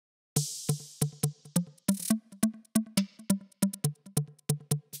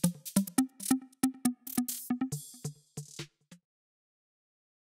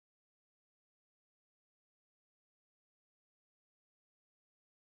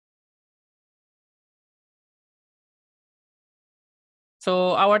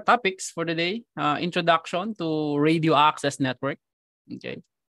So our topics for the day, introduction to radio access network. Okay.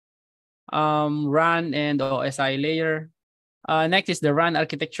 RAN and OSI layer. Next is the RAN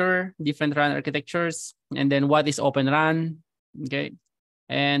architecture, different RAN architectures, and then what is Open RAN. Okay.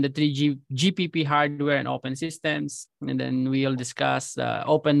 And the 3G GPP hardware and open systems. And then we'll discuss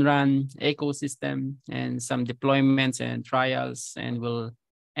Open RAN ecosystem and some deployments and trials. And we'll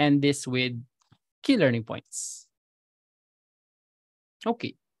end this with key learning points.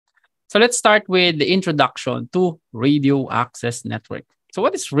 Okay. So let's start with the introduction to radio access network. So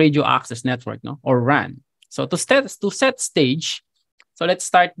what is radio access network, no, or RAN? So to set stage, so let's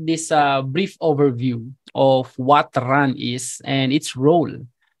start this brief overview of what RAN is and its role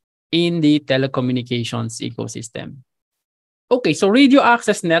in the telecommunications ecosystem. Okay, so radio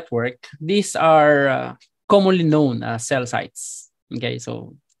access network, these are commonly known as cell sites. Okay,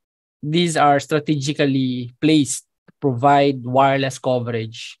 so these are strategically placed to provide wireless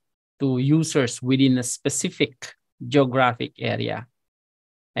coverage to users within a specific geographic area.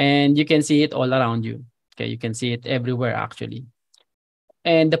 And you can see it all around you. Okay, you can see it everywhere actually.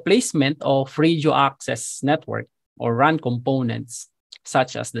 And the placement of radio access network or RAN components,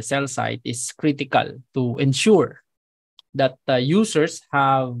 such as the cell site, is critical to ensure that users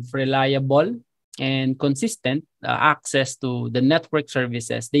have reliable and consistent access to the network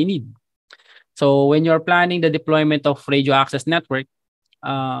services they need. So when you're planning the deployment of radio access network,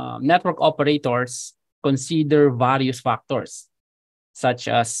 network operators consider various factors, such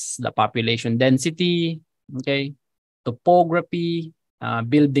as the population density, okay, topography,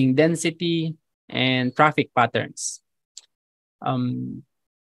 building density, and traffic patterns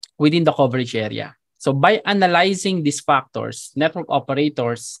within the coverage area. So by analyzing these factors, network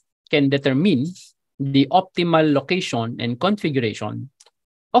operators can determine the optimal location and configuration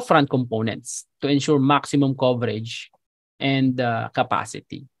of RAN components to ensure maximum coverage and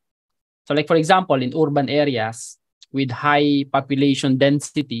capacity. So like for example, in urban areas with high population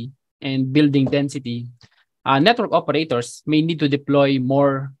density and building density, network operators may need to deploy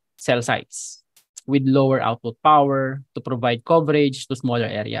more cell sites with lower output power to provide coverage to smaller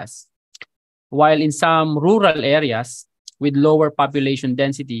areas. While in some rural areas with lower population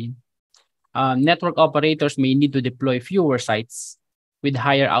density, network operators may need to deploy fewer sites with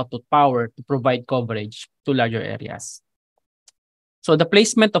higher output power to provide coverage to larger areas. So the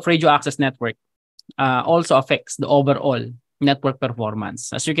placement of radio access network also affects the overall network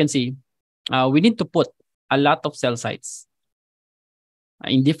performance. As you can see, we need to put a lot of cell sites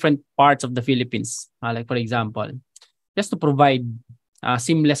in different parts of the Philippines, like for example, just to provide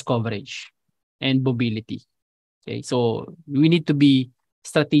seamless coverage and mobility. Okay, so we need to be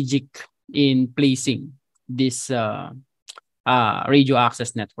strategic in placing this radio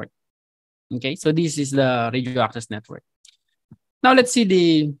access network. Okay, so this is the radio access network. Now let's see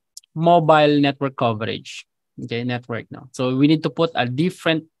the mobile network coverage. Okay, network now. So we need to put a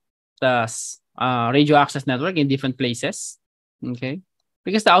different radio access network in different places. Okay,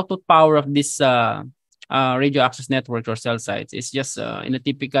 because the output power of this radio access network or cell sites is just in a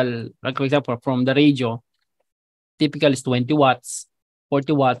typical, like for example, from the radio, typical is 20 watts,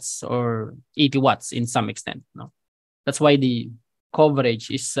 40 watts, or 80 watts in some extent. No, that's why the coverage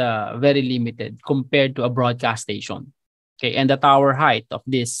is very limited compared to a broadcast station. Okay, and the tower height of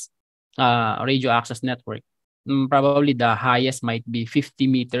this radio access network, probably the highest might be 50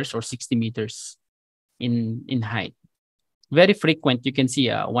 meters or 60 meters in height. Very frequent, you can see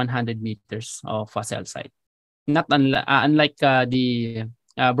 100 meters of a cell site. Not unlike the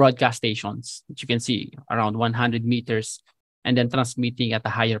broadcast stations, which you can see around 100 meters and then transmitting at a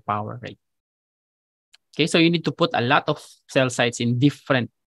higher power rate. Okay, so you need to put a lot of cell sites in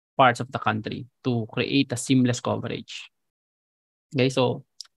different parts of the country to create a seamless coverage. Okay, so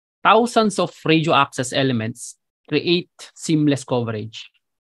thousands of radio access elements create seamless coverage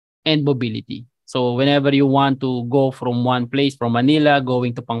and mobility. So whenever you want to go from one place, from Manila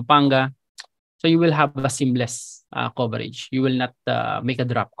going to Pampanga, so you will have a seamless coverage. You will not make a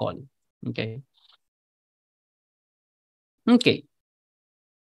drop call. Okay. Okay.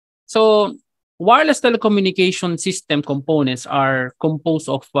 So wireless telecommunication system components are composed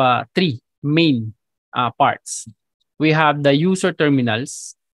of three main parts. We have the user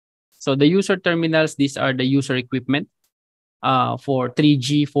terminals. So the user terminals, these are the user equipment for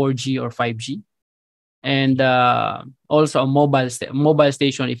 3G, 4G, or 5G. And also a mobile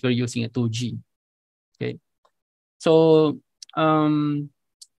station if you're using a 2G. Okay. So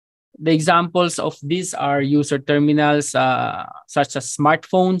the examples of these are user terminals such as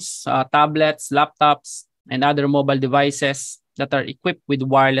smartphones, tablets, laptops, and other mobile devices that are equipped with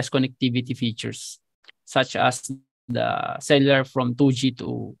wireless connectivity features, such as the cellular from 2G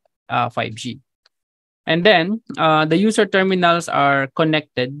to 5G. And then the user terminals are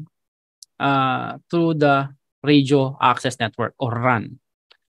connected through the radio access network, or RAN.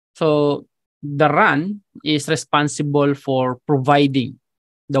 So the RAN is responsible for providing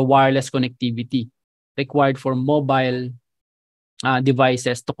the wireless connectivity required for mobile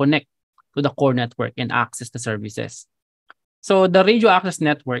devices to connect to the core network and access the services. So the radio access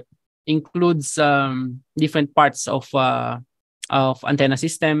network includes different parts of antenna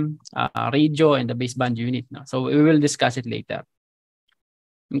system, radio, and the baseband unit. No? So we will discuss it later.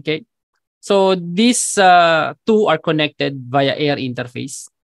 Okay. So these two are connected via air interface.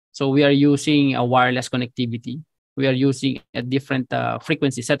 So we are using a wireless connectivity. We are using a different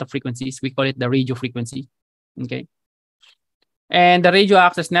frequency, set of frequencies. We call it the radio frequency. Okay. And the radio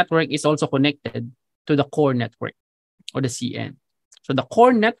access network is also connected to the core network, or the CN. So the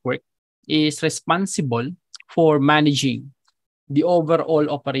core network is responsible for managing the overall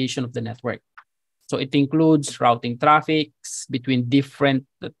operation of the network. So it includes routing traffics between different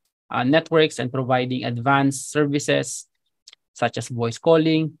networks and providing advanced services such as voice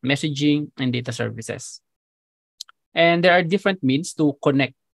calling, messaging, and data services. And there are different means to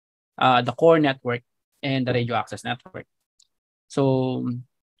connect the core network and the radio access network. So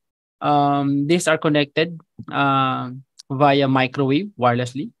these are connected via microwave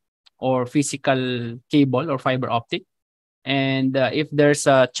wirelessly, or physical cable or fiber optic. And if there's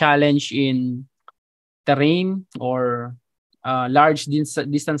a challenge in terrain or large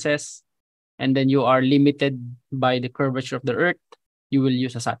distances, and then you are limited by the curvature of the Earth, you will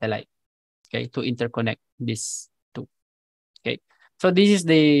use a satellite, okay, to interconnect these two. Okay, so this is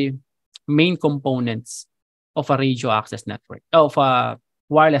the main components of a radio access network, of a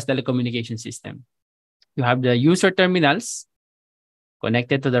wireless telecommunication system. You have the user terminals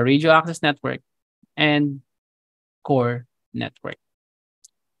connected to the radio access network and core network.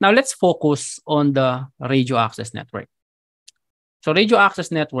 Now let's focus on the radio access network. So radio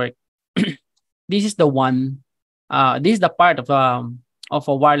access network, this is the one, this is the part of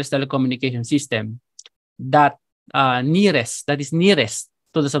a wireless telecommunication system that is nearest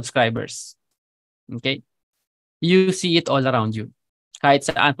to the subscribers. Okay? You see it all around you. Kahit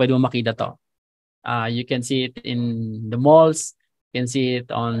saan pwede mo makita to. You can see it in the malls, you can see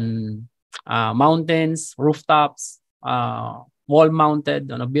it on mountains, rooftops,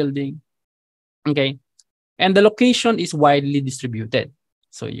 wall-mounted on a building. Okay? And the location is widely distributed.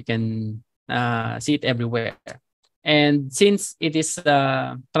 So you can see it everywhere. And since it is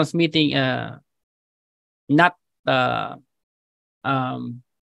transmitting not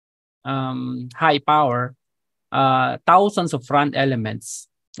high power, thousands of RAN elements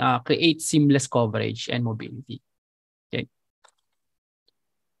create seamless coverage and mobility. Okay.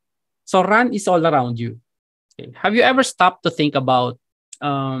 So RAN is all around you. Okay. Have you ever stopped to think about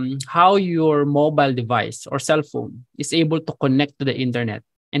how your mobile device or cell phone is able to connect to the internet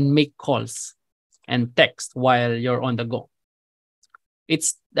and make calls and text while you're on the go?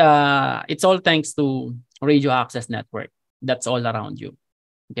 It's all thanks to radio access network that's all around you.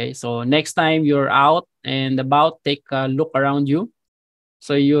 Okay, so next time you're out and about, take a look around you.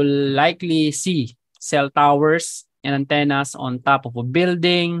 So you'll likely see cell towers and antennas on top of a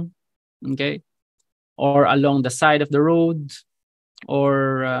building, okay, or along the side of the road,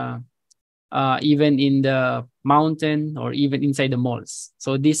 or even in the mountain, or even inside the malls.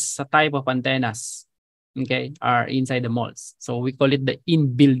 So this type of antennas, okay, are inside the malls. So we call it the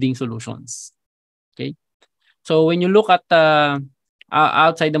in-building solutions. Okay, so when you look at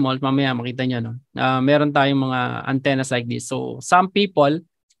outside the mall, mamaya makita nyo, no? Meron tayong mga antennas like this. So some people,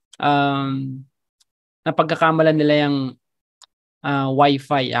 napagkakamalan nila yung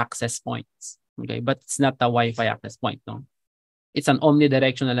Wi-Fi access points. Okay, but it's not a Wi-Fi access point, no? It's an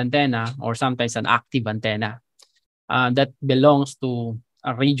omnidirectional antenna, or sometimes an active antenna that belongs to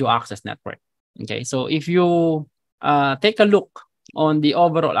a radio access network. Okay, so if you take a look on the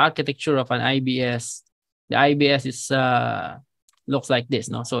overall architecture of an IBS, the IBS is looks like this,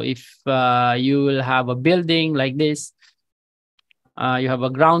 no? So if you will have a building like this, you have a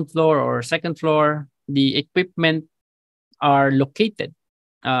ground floor or second floor, the equipment are located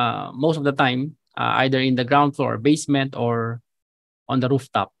most of the time either in the ground floor, basement, or on the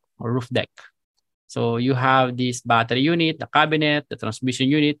rooftop or roof deck. So you have this battery unit, the cabinet, the transmission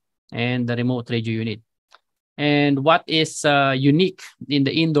unit, and the remote radio unit. And what is unique in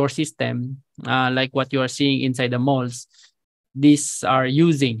the indoor system, like what you are seeing inside the malls, these are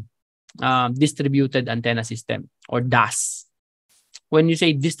using distributed antenna system, or DAS. When you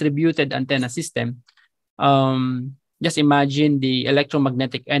say distributed antenna system, just imagine the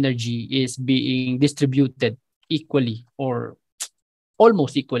electromagnetic energy is being distributed equally or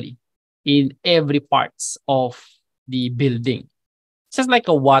almost equally in every parts of the building. It's just like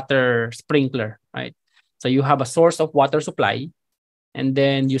a water sprinkler, right? So you have a source of water supply, and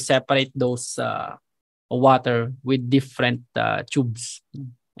then you separate those water with different tubes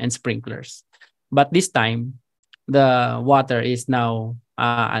and sprinklers. But this time, the water is now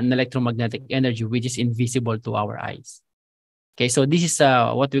an electromagnetic energy which is invisible to our eyes. Okay, so this is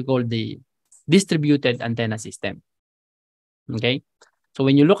what we call the distributed antenna system. Okay, so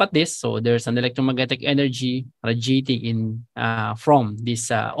when you look at this, so there's an electromagnetic energy radiating in from these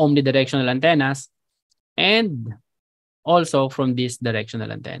omnidirectional antennas and also from these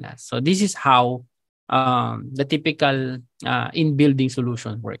directional antennas. So this is how the typical in-building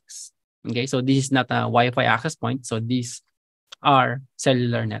solution works. Okay, so this is not a Wi-Fi access point. So these are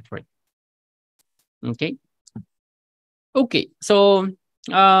cellular network. Okay. Okay, so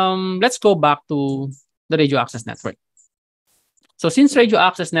let's go back to the radio access network. So since radio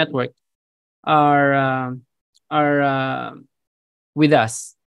access network are with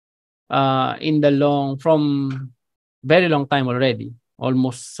us in the from very long time already,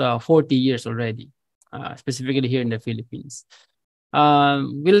 almost 40 years already, specifically here in the Philippines.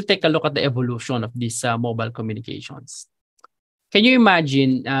 We'll take a look at the evolution of these mobile communications. Can you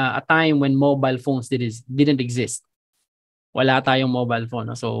imagine a time when mobile phones didn't exist? Wala tayong mobile phone.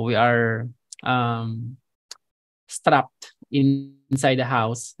 No? So we are strapped inside the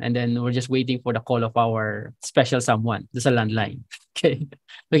house, and then we're just waiting for the call of our special someone. There's a landline. Okay,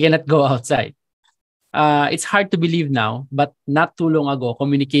 we cannot go outside. It's hard to believe now, but not too long ago,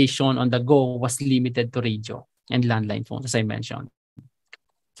 communication on the go was limited to radio and landline phones, as I mentioned.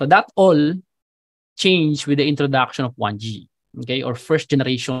 So that all changed with the introduction of 1G, okay, or first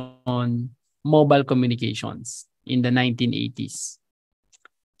generation mobile communications in the 1980s.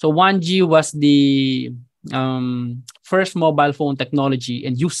 So 1G was the first mobile phone technology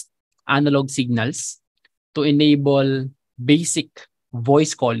and used analog signals to enable basic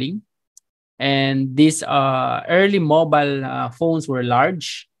voice calling. And these early mobile phones were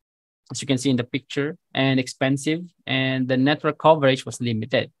large, as you can see in the picture, and expensive, and the network coverage was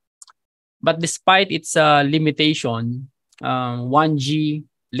limited. But despite its limitation, 1G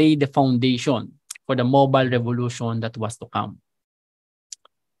laid the foundation for the mobile revolution that was to come.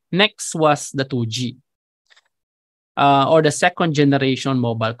 Next was the 2G, or the second generation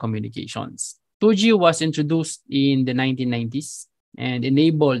mobile communications. 2G was introduced in the 1990s and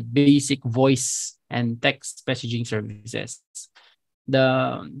enabled basic voice and text messaging services.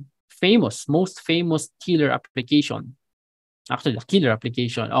 The most famous killer application, actually the killer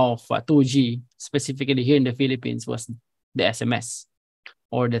application of 2G, specifically here in the Philippines, was the SMS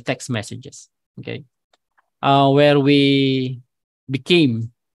or the text messages, okay? Where we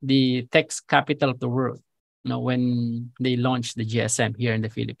became the text capital of the world, when they launched the GSM here in the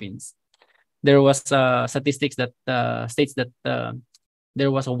Philippines. There was statistics that states that there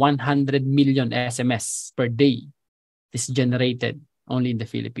was a 100 million SMS per day is generated only in the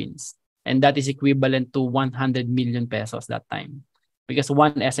Philippines. And that is equivalent to 100 million pesos that time. Because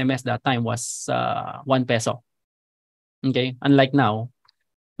one SMS that time was 1 peso. Okay? Unlike now,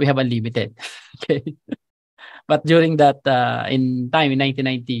 we have unlimited. Okay? But during that in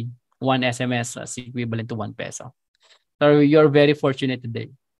 1990, one SMS was equivalent to 1 peso. So you're very fortunate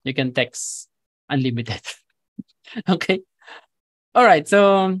today. You can text unlimited. Okay. All right.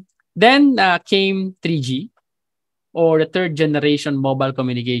 So then came 3G, or the third generation mobile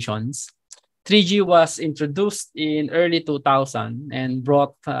communications. 3G was introduced in early 2000 and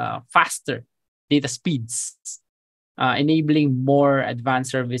brought faster data speeds, enabling more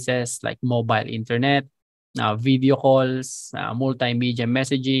advanced services like mobile internet, video calls, multimedia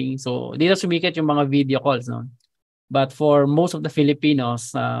messaging. So dito sumikat yung mga video calls, no? But for most of the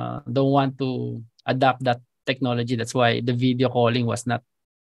Filipinos, don't want to adopt that technology. That's why the video calling was not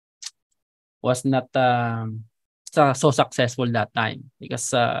so successful that time.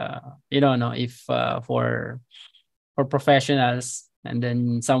 Because if for professionals, and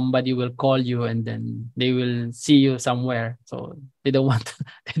then somebody will call you and then they will see you somewhere, so they don't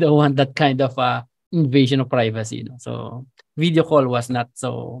want that kind of invasion of privacy. So video call was not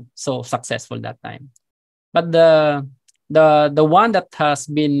so successful that time. But the one that has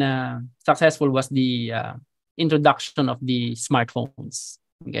been successful was the introduction of the smartphones.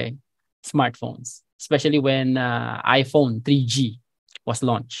 Okay, smartphones, especially when iPhone 3G was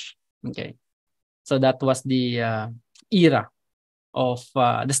launched. Okay, so that was the era of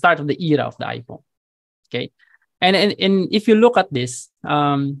the start of the era of the iPhone. Okay, and if you look at this,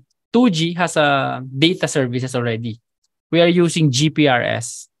 2G has data services already. We are using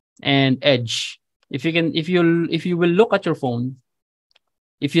GPRS and Edge If you will look at your phone,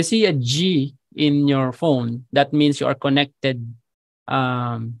 if you see a G in your phone, that means you are connected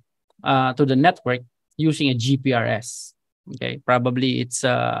to the network using a GPRS. Okay, probably it's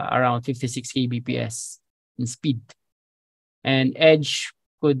around 56 kbps in speed, and Edge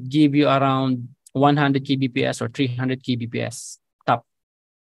could give you around 100 kbps or 300 kbps top.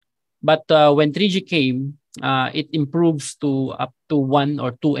 But when 3G came, it improves to up to 1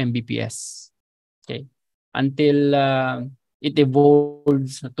 or 2 Mbps. Okay, until it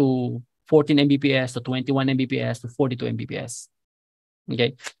evolves to 14 Mbps to 21 Mbps to 42 Mbps.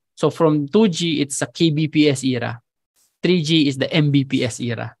 Okay, so from 2G, it's a kbps era. 3G is the Mbps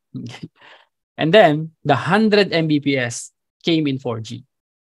era. Okay. And then the 100 Mbps came in 4G.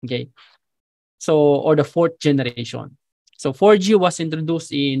 Okay, so, or the fourth generation. So 4G was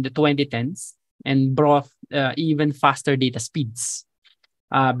introduced in the 2010s and brought even faster data speeds,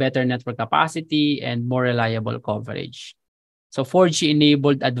 better network capacity, and more reliable coverage. So 4G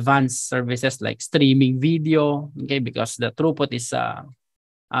enabled advanced services like streaming video, okay, because the throughput is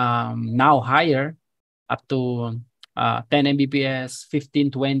now higher, up to 10 Mbps,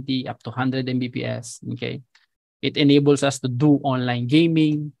 15, 20, up to 100 Mbps, okay. It enables us to do online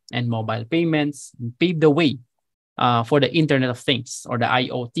gaming and mobile payments, and pave the way for the Internet of Things, or the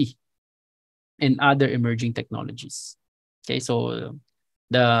IoT, and other emerging technologies. Okay, so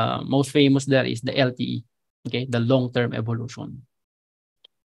the most famous there is the LTE, okay, the long-term evolution.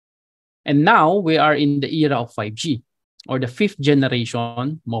 And now we are in the era of 5G, or the fifth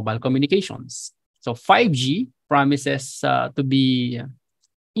generation mobile communications. So 5G promises to be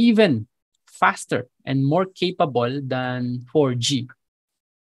even faster and more capable than 4G,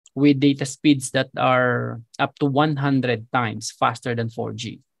 with data speeds that are up to 100 times faster than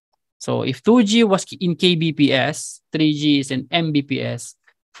 4G. So if 2G was in kbps, 3G is in Mbps,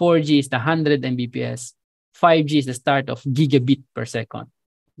 4G is the 100 Mbps, 5G is the start of gigabit per second.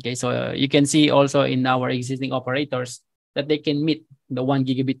 Okay, so you can see also in our existing operators that they can meet the 1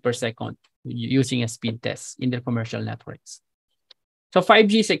 gigabit per second using a speed test in their commercial networks. So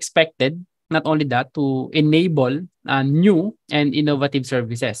 5G is expected, not only that, to enable new and innovative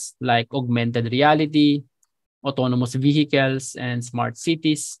services like augmented reality, autonomous vehicles, and smart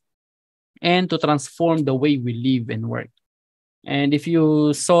cities, and to transform the way we live and work. And if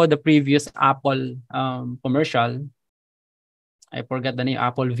you saw the previous Apple commercial, I forgot the name,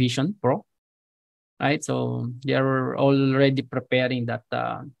 Apple Vision Pro, right? So they are already preparing that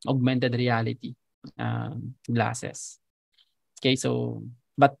augmented reality glasses. Okay, so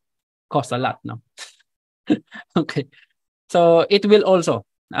but cost a lot, no? Okay, so it will also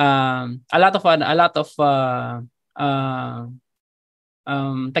a lot of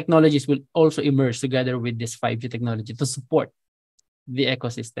technologies will also emerge together with this 5G technology to support the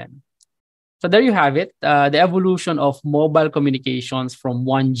ecosystem. So there you have it, the evolution of mobile communications from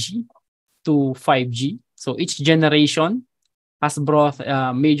 1G to 5G. So each generation has brought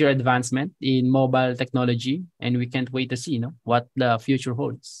major advancement in mobile technology, and we can't wait to see what the future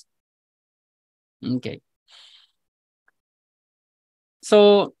holds. Okay.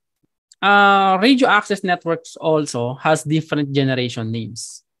 So radio access networks also has different generation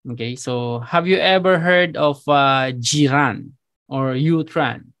names. Okay, so have you ever heard of GRAN or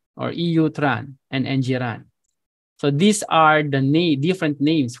UTRAN or EUTRAN and NGRAN? So these are the different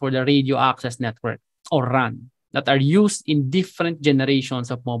names for the radio access network, or RAN, that are used in different generations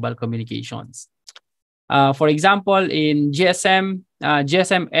of mobile communications. For example, in GSM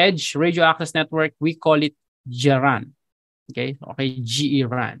Edge Radio Access Network, we call it GRAN. Okay,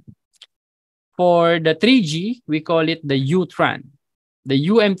 GERAN. For the 3G, we call it the UTRAN, the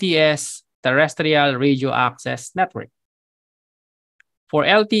UMTS Terrestrial Radio Access Network. For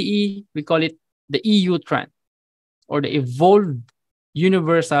LTE, we call it the EUTRAN, or the Evolved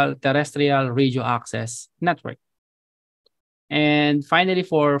Universal Terrestrial Radio Access Network. And finally,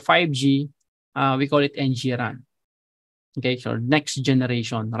 for 5G, we call it NGRAN. Okay, so next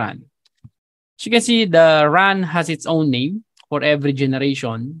generation RAN. So you can see the RAN has its own name for every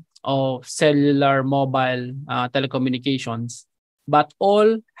generation of cellular mobile telecommunications, but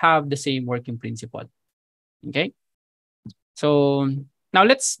all have the same working principle. Okay, so now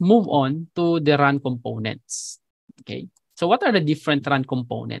let's move on to the RAN components. Okay, so what are the different RAN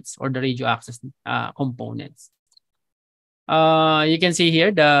components, or the radio access components? You can see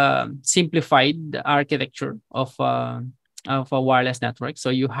here the simplified architecture of a wireless network. So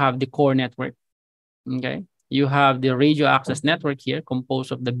you have the core network. Okay, you have the radio access network here,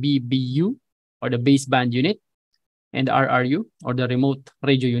 composed of the BBU, or the baseband unit, and the RRU, or the remote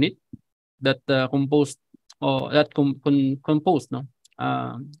radio unit, that composed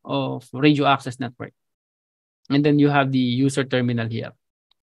of radio access network. And then you have the user terminal here.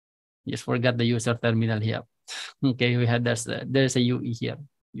 Just forgot the user terminal here. Okay, we had there's a UE here,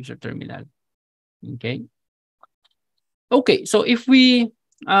 user terminal. Okay. Okay, so if we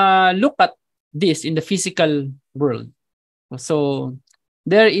look at this in the physical world, so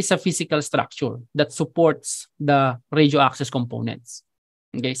there is a physical structure that supports the radio access components,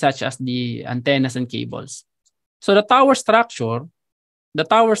 okay, such as the antennas and cables. So the tower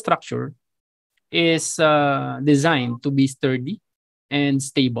structure is designed to be sturdy and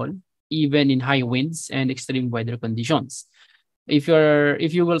stable, even in high winds and extreme weather conditions. If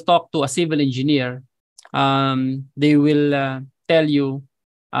you will talk to a civil engineer, they will tell you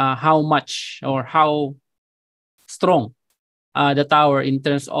how much or how strong the tower in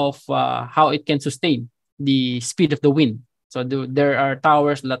terms of how it can sustain the speed of the wind. So there are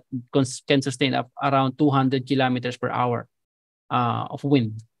towers that can sustain up around 200 kilometers per hour of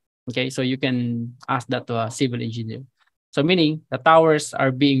wind. Okay, so you can ask that to a civil engineer. So meaning the towers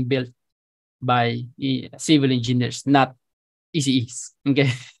are being built by civil engineers, not ECEs. Okay.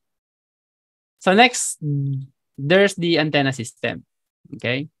 So next, there's the antenna system.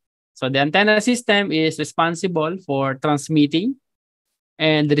 Okay. So the antenna system is responsible for transmitting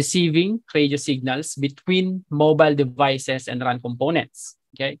and receiving radio signals between mobile devices and RAN components.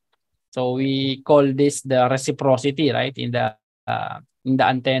 Okay. So we call this the reciprocity, right? In the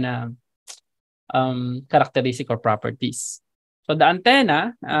antenna characteristic or properties. So the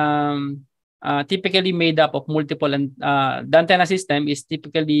antenna typically made up of multiple, the antenna system is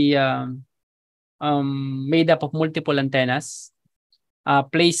typically made up of multiple antennas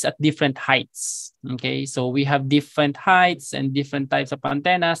placed at different heights. Okay, so we have different heights and different types of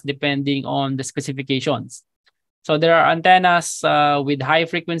antennas depending on the specifications. So there are antennas with high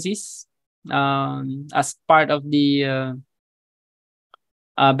frequencies as part of the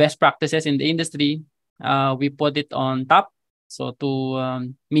best practices in the industry. We put it on top, so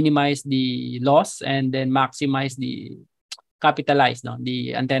to minimize the loss and then maximize capitalize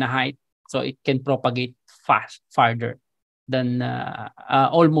the antenna height, so it can propagate farther than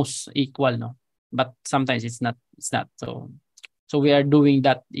almost equal, but sometimes it's not. So we are doing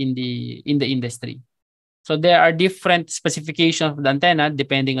that in the industry. So there are different specifications of the antenna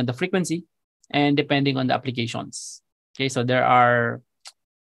depending on the frequency and depending on the applications. Okay, so there are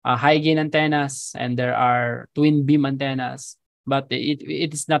high gain antennas and there are twin beam antennas, but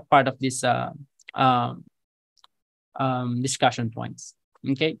it is not part of this discussion points.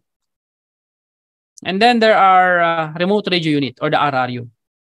 Okay. And then there are remote radio unit, or the RRU.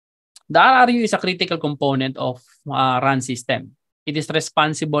 The RRU is a critical component of RAN system. It is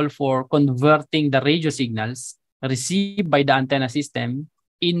responsible for converting the radio signals received by the antenna system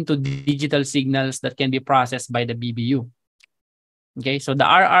into digital signals that can be processed by the BBU. Okay, so the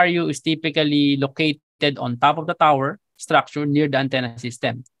RRU is typically located on top of the tower structure near the antenna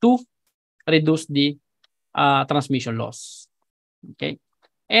system to reduce the transmission loss. Okay,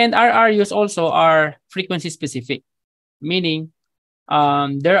 and RRUs also are frequency specific, meaning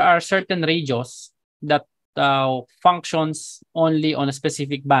there are certain radios that functions only on a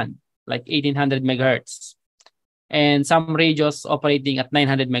specific band, like 1800 megahertz, and some radios operating at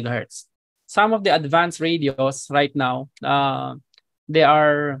 900 megahertz. Some of the advanced radios right now, they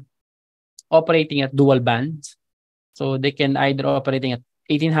are operating at dual bands. So they can either operating at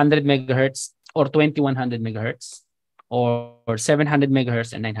 1800 megahertz or 2100 megahertz or 700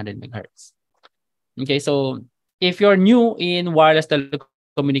 megahertz and 900 megahertz. Okay, so if you're new in wireless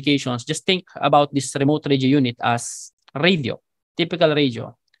telecommunications, just think about this remote radio unit as radio, typical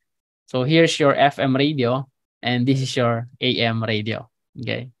radio. So here's your FM radio and this is your AM radio.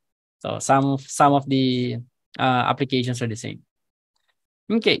 Okay, so some of the applications are the same.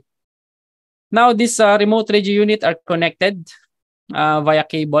 Okay, now this remote radio unit are connected via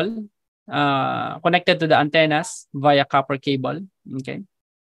cable, connected to the antennas via copper cable. Okay,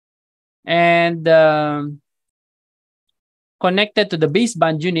 and connected to the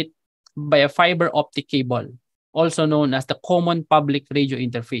baseband unit by a fiber optic cable, also known as the Common Public Radio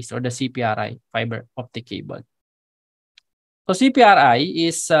Interface, or the CPRI, fiber optic cable. So CPRI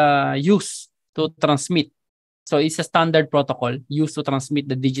is used to transmit. So it's a standard protocol used to transmit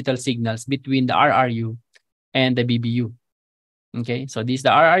the digital signals between the RRU and the BBU. Okay, so this is the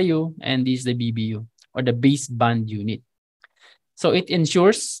RRU and this is the BBU, or the baseband unit. So it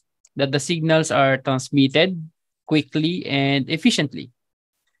ensures that the signals are transmitted quickly and efficiently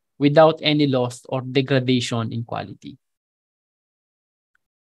without any loss or degradation in quality.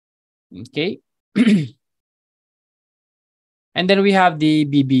 Okay. And then we have the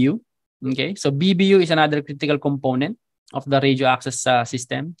BBU. Okay, so BBU is another critical component of the radio access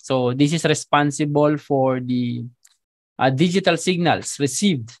system. So this is responsible for the digital signals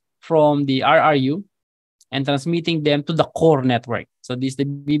received from the RRU and transmitting them to the core network. So this is the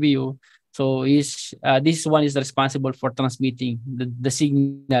BBU. So this one is responsible for transmitting the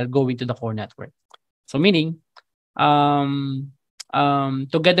signal going to the core network. So meaning, together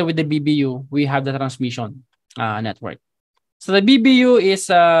with the BBU, we have the transmission network. So the BBU is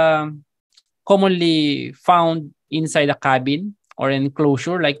commonly found inside a cabin or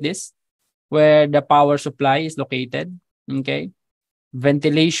enclosure like this, where the power supply is located. Okay,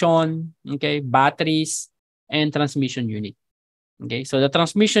 ventilation. Okay, batteries and transmission unit. Okay, so the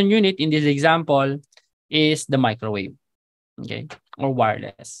transmission unit in this example is the microwave. Okay, or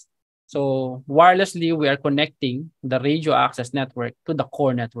wireless. So wirelessly, we are connecting the radio access network to the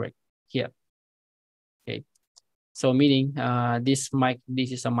core network here. Okay. So meaning this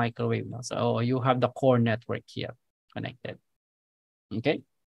is a microwave now. So you have the core network here connected. Okay.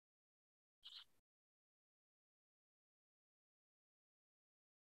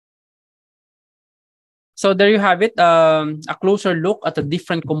 So there you have it. A closer look at the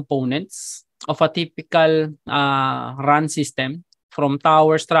different components of a typical RAN system, from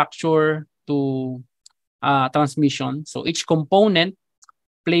tower structure to transmission. So each component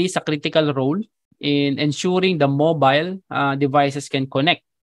plays a critical role in ensuring the mobile devices can connect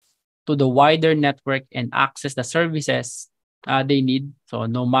to the wider network and access the services they need. So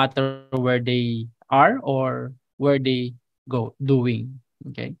no matter where they are or where they go doing.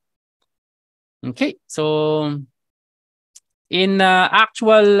 Okay. Okay. So in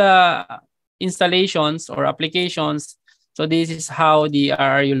actual installations or applications, so this is how the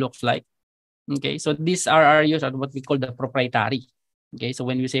RRU looks like. Okay. So these RRUs are what we call the proprietary. Okay. So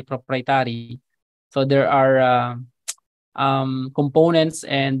when we say proprietary, so there are components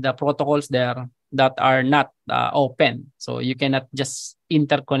and the protocols there that are not open. So you cannot just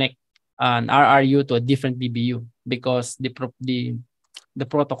interconnect an RRU to a different BBU because the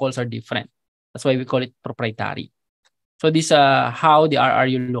protocols are different. That's why we call it proprietary. So this how the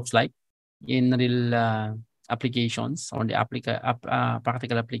RRU looks like in real applications or the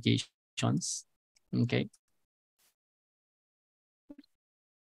practical applications. Okay.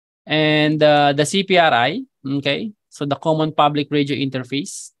 And the CPRI, okay, so the Common Public Radio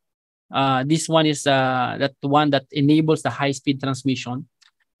Interface. This one is that one that enables the high-speed transmission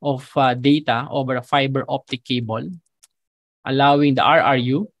of data over a fiber optic cable, allowing the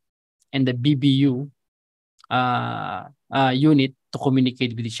RRU and the BBU unit to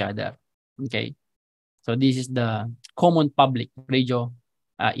communicate with each other. Okay, so this is the Common Public Radio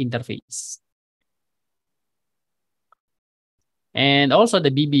Interface. And also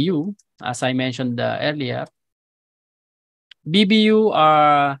the BBU, as I mentioned earlier,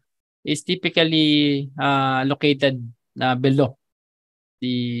 BBU is typically located below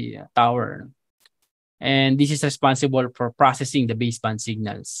the tower. And this is responsible for processing the baseband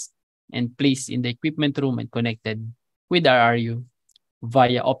signals and placed in the equipment room and connected with RRU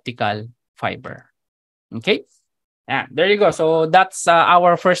via optical fiber. Okay? Yeah, there you go. So that's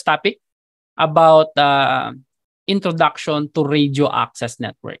our first topic about introduction to radio access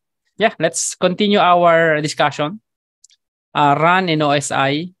network. Yeah, let's continue our discussion. RAN and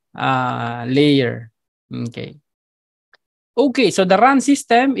OSI layer. Okay. Okay, so the RAN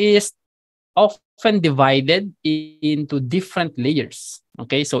system is often divided into different layers.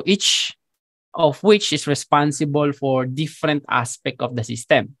 Okay, so each of which is responsible for different aspect of the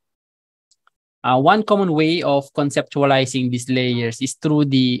system. One common way of conceptualizing these layers is through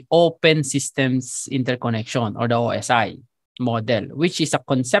the Open Systems Interconnection, or the OSI model, which is a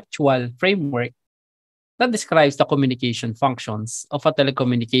conceptual framework that describes the communication functions of a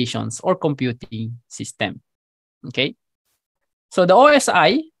telecommunications or computing system. Okay, so the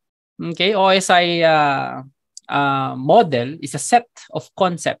OSI, model is a set of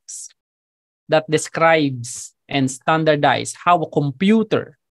concepts that describes and standardize how a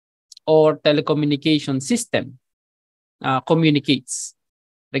computer or telecommunication system communicates,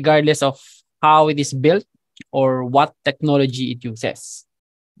 regardless of how it is built or what technology it uses.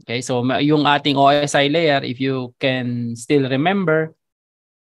 Okay, so yung ating OSI layer, if you can still remember,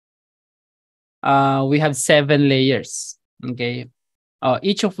 we have 7 layers. Okay,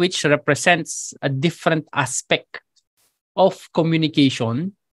 each of which represents a different aspect of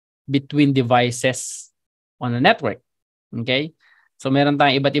communication between devices on a network. Okay, so meron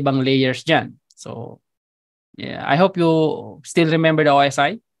tayong iba't ibang layers dyan. So yeah, I hope you still remember the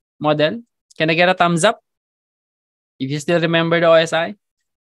OSI model. Can I get a thumbs up if you still remember the OSI?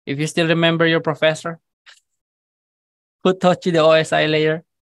 If you still remember your professor who taught you the OSI layer?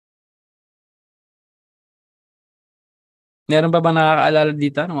 Meron ba nakakaalala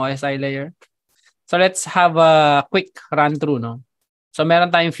dito ng OSI layer? So let's have a quick run through, no? So meron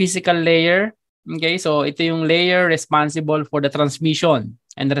tayong physical layer. Okay, so ito yung layer responsible for the transmission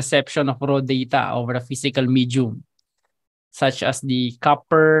and reception of raw data over a physical medium, such as the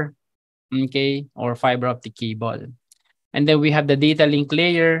copper, okay, or fiber optic cable. And then we have the data link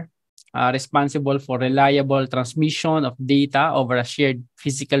layer, responsible for reliable transmission of data over a shared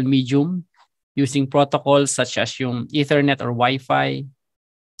physical medium using protocols such as yung Ethernet or Wi-Fi.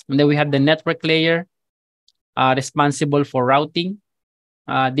 And then we have the network layer, responsible for routing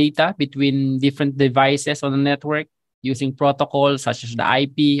data between different devices on the network using protocols such as the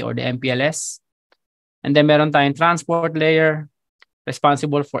IP or the MPLS. And then meron tayong transport layer,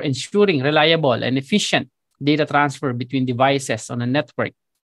 responsible for ensuring reliable and efficient data transfer between devices on a network.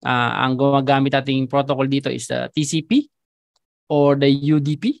 Ang gumagamit nating protocol dito is the TCP or the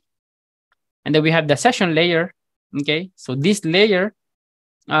UDP. And then we have the session layer. Okay, so this layer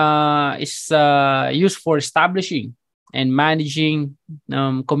is used for establishing and managing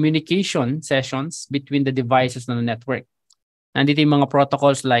communication sessions between the devices on the network. Nandito yung mga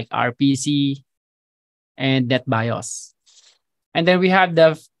protocols like RPC and NetBIOS. And then we have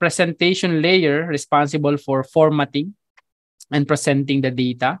the presentation layer responsible for formatting and presenting the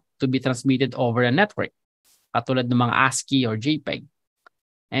data to be transmitted over a network, katulad ng mga ASCII or JPEG.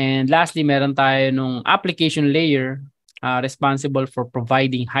 And lastly, meron tayo nung application layer responsible for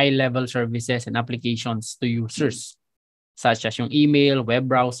providing high-level services and applications to users, such as yung email,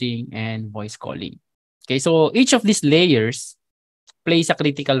 web browsing, and voice calling. Okay, so each of these layers plays a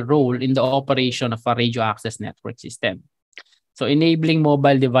critical role in the operation of a radio access network system. So enabling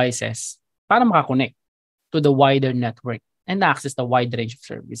mobile devices para makakonect to the wider network and access the wide range of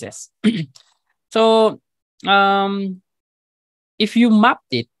services. So if you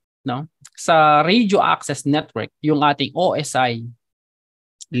mapped it, no, sa radio access network, yung ating OSI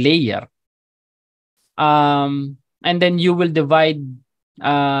layer, and then you will divide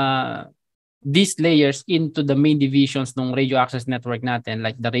these layers into the main divisions ng radio access network natin,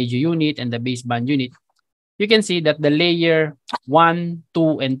 like the radio unit and the baseband unit. You can see that the layer 1,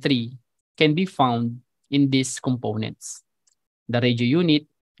 2, and 3 can be found in these components, the radio unit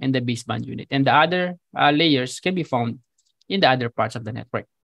and the baseband unit. And the other layers can be found in the other parts of the network.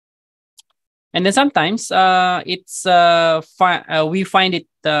 And then sometimes we find it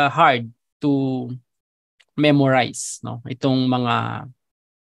hard to memorize, no, itong mga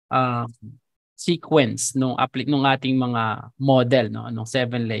sequence nung ating mga model, no, nung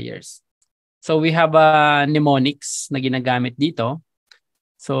 7 layers. So we have mnemonics na ginagamit dito.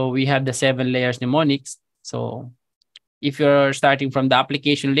 So we have the 7 layers mnemonics. So if you're starting from the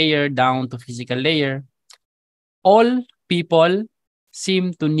application layer down to physical layer, all people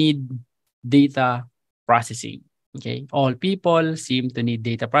seem to need data processing. Okay, all people seem to need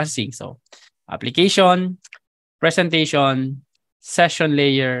data processing. So application, presentation, session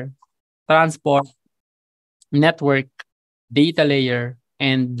layer, transport, network, data layer,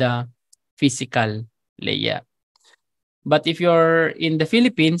 and the physical layer. But if you're in the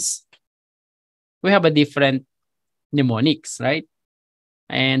Philippines, we have a different mnemonics, right?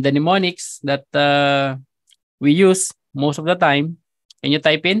 And the mnemonics that we use most of the time, can you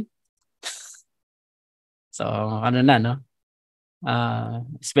type in? So, ano na, no?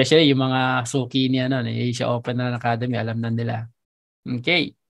 Especially yung mga suki niya, no, Asia Open Academy, alam na nila.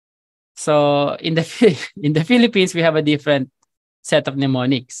 Okay. So, in the Philippines, we have a different set of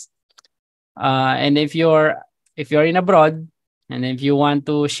mnemonics. And if you're in abroad, and if you want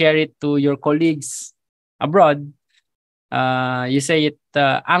to share it to your colleagues abroad, you say it,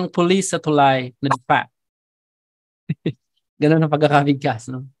 ang pulis sa tulay nadapa. Ganun ang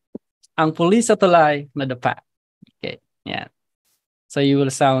pagkakabigkas, no? Ang pulis sa tulay nadapa. Okay, yeah. So you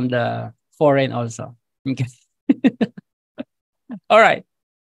will sound foreign also. Okay. All right.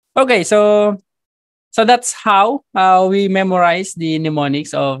 Okay, so that's how we memorize the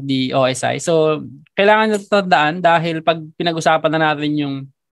mnemonics of the OSI. So kailangan nyo tandaan dahil pag pinag-usapan na natin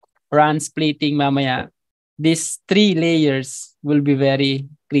yung run splitting mamaya, these 3 layers will be very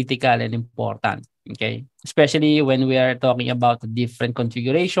critical and important. Okay, especially when we are talking about different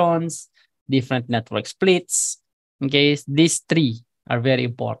configurations, different network splits. Okay, these 3 are very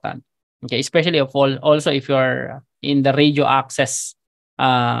important. Okay, especially also if you're in the radio access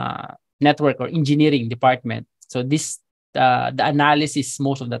network or engineering department. So this the analysis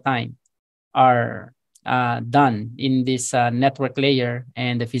most of the time are done in this network layer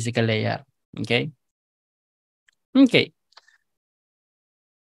and the physical layer. Okay. Okay.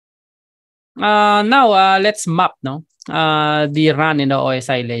 Now let's map the run in the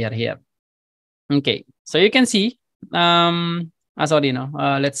OSI layer here. Okay. So you can see sorry, no.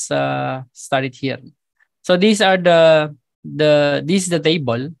 Let's start it here. So these are this is the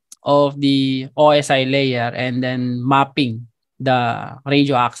table of the OSI layer and then mapping the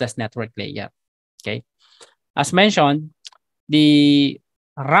radio access network layer. Okay. As mentioned, the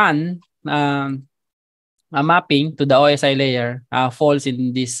RAN mapping to the OSI layer falls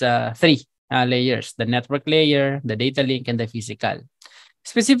in these three layers: the network layer, the data link, and the physical.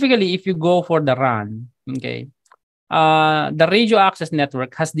 Specifically, if you go for the RAN, okay, the radio access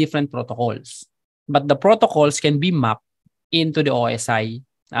network has different protocols, but the protocols can be mapped into the OSI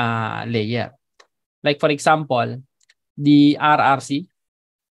layer. Like for example, the RRC,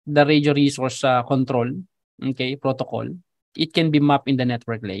 the radio resource control, okay, protocol, it can be mapped in the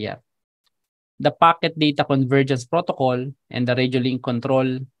network layer. The packet data convergence protocol and the radio link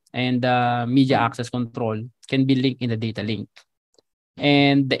control and the media access control can be linked in the data link.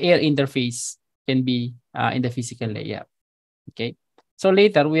 And the air interface can be in the physical layer. Okay. So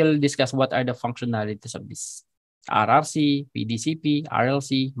later we'll discuss what are the functionalities of this RRC, PDCP,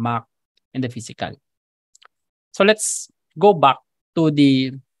 RLC, MAC, and the physical. So let's go back to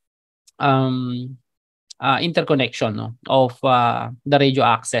the interconnection of the radio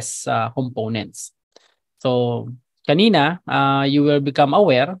access components. So kanina, you will become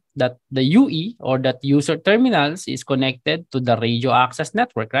aware that the UE or that user terminals is connected to the radio access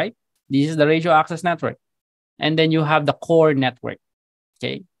network, right? This is the radio access network. And then you have the core network.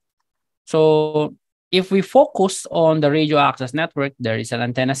 Okay. So if we focus on the radio access network, there is an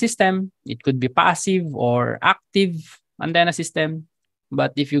antenna system. It could be passive or active antenna system.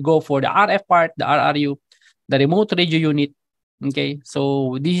 But if you go for the RF part, the RRU, the remote radio unit, okay,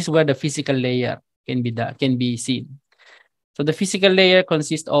 so this is where the physical layer can be seen. So the physical layer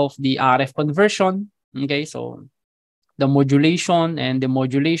consists of the RF conversion. Okay, so the modulation and the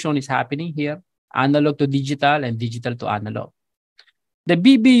modulation is happening here, analog to digital and digital to analog. The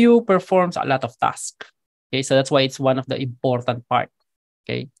BBU performs a lot of tasks. Okay, so that's why it's one of the important part.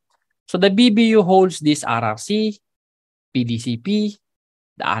 Okay, so the BBU holds this RRC, PDCP,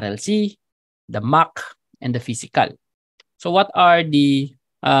 the RLC, the MAC, and the physical. So what are these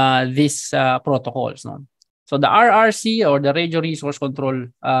protocols? No? So the RRC or the radio resource control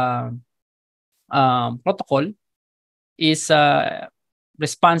protocol is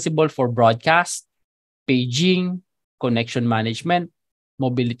responsible for broadcast, paging, connection management,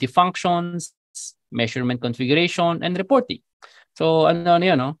 mobility functions, measurement configuration, and reporting. So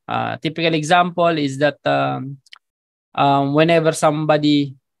typical example is that whenever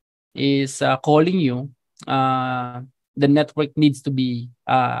somebody is calling you, the network needs to be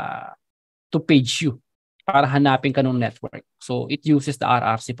to page you para hanapin ka ng network. So it uses the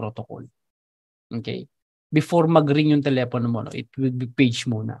RRC protocol. Okay. Before mag-ring yung telepono mo, it will be page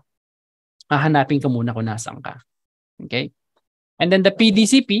muna. Hahanapin ka muna kung nasaan ka. Okay. And then the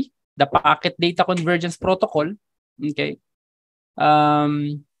PDCP, the Packet Data Convergence Protocol, okay,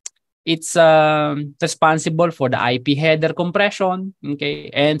 it's responsible for the IP header compression,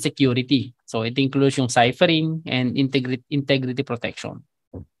 okay, and security. So it includes yung ciphering and integrity protection.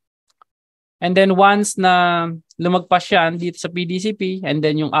 And then once na lumagpas yan dito sa PDCP and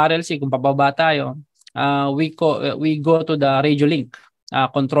then yung RLC, kung pababa tayo, we go to the radio link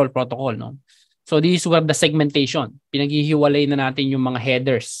control protocol, no? So this is where the segmentation, pinaghihiwalay na natin yung mga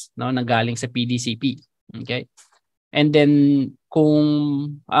headers, no, na galing sa PDCP. Okay? And then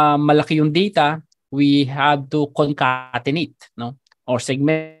kung malaki yung data, we have to concatenate, no? Or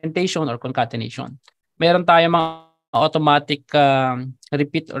segmentation or concatenation. Meron tayong mga automatic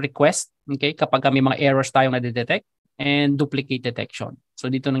repeat request, okay, kapag may mga errors tayong na-detect, and duplicate detection. So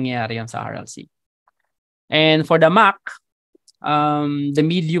dito nangyayari yan sa RLC. And for the MAC, the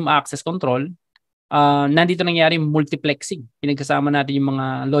medium access control, nandito nangyayari multiplexing. Pinagsasama natin yung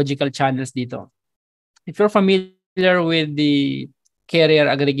mga logical channels dito. If you're familiar with the carrier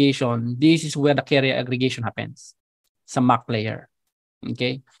aggregation, this is where the carrier aggregation happens sa MAC layer.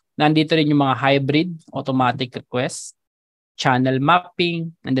 Okay? Nandito rin yung mga hybrid automatic requests, channel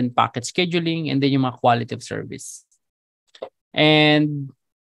mapping, and then packet scheduling, and then yung mga quality of service. And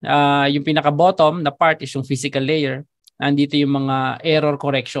yung pinaka-bottom na part is yung physical layer. Nandito yung mga error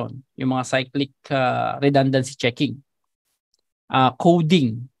correction, yung mga cyclic redundancy checking,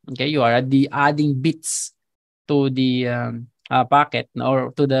 coding. Okay, you are adding bits to the packet, no,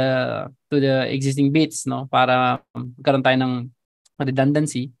 or to the existing bits, no, para magkaroon tayo ng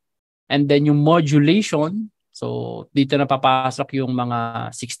redundancy. And then yung modulation, so dito na papasok yung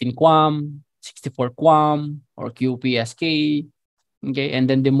mga 16 QAM, 64 QAM, or QPSK. Okay, and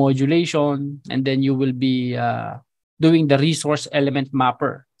then the modulation, and then you will be doing the resource element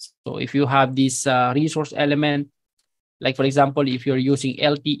mapper. So if you have this resource element, Like for example, if you're using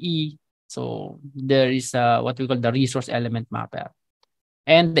LTE, so there is what we call the resource element mapper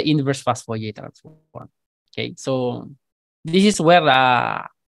and the inverse fast Fourier transform. Okay, so this is where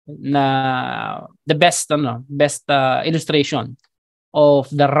the best illustration of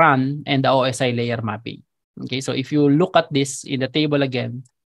the RAN and the OSI layer mapping. Okay, so if you look at this in the table again,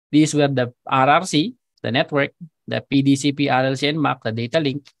 this is where the RRC, the network, the PDCP, RLC, and MAC, the data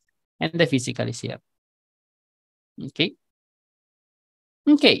link, and the physical is here. Okay.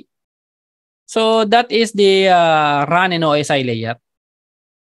 Okay. So that is the RAN and OSI layer.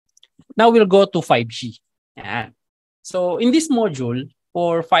 Now we'll go to 5G. Yeah. So in this module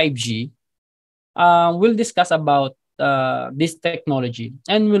for 5G, we'll discuss about this technology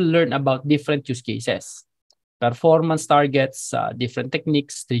and we'll learn about different use cases, performance targets, different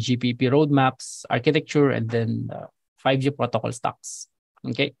techniques, 3GPP roadmaps, architecture, and then 5G protocol stacks.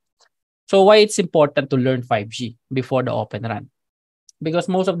 Okay. So why it's important to learn 5G before the Open RAN? Because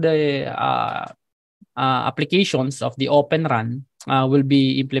most of the applications of the Open RAN will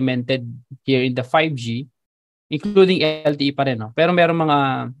be implemented here in the 5G, including LTE pa rin. No? Pero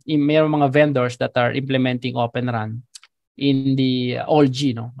merong mga vendors that are implementing Open RAN in the all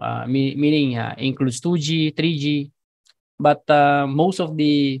G, no? Meaning includes 2G, 3G, but most of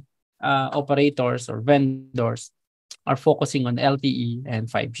the operators or vendors are focusing on LTE and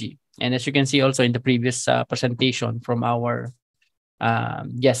 5G. And as you can see also in the previous presentation from our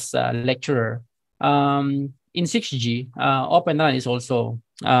guest lecturer, in 6G, Open RAN is also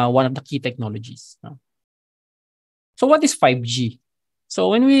one of the key technologies. No? So what is 5G? So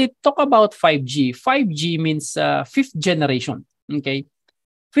when we talk about 5G, 5G means fifth generation. Okay,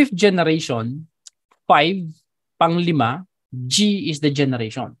 fifth generation, 5 pang 5, G is the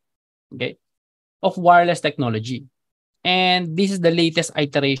generation. Okay, of wireless technology, and this is the latest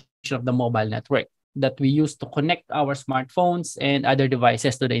iteration of the mobile network that we use to connect our smartphones and other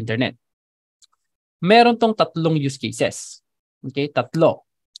devices to the internet. Meron tong tatlong use cases. Okay, tatlo.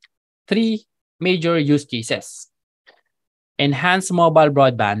 3 major use cases. Enhanced Mobile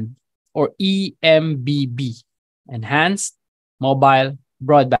Broadband or EMBB, Enhanced Mobile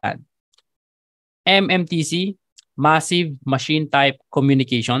Broadband. MMTC, Massive Machine Type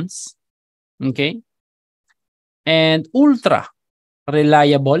Communications. Okay? And Ultra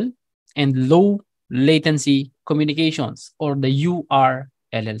Reliable and Low Latency Communications or the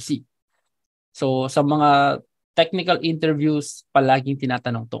URLLC. So sa mga technical interviews, palaging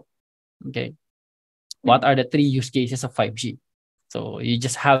tinatanong to. Okay? What are the 3 use cases of 5G? So you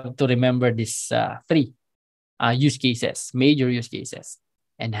just have to remember these 3 use cases, major use cases.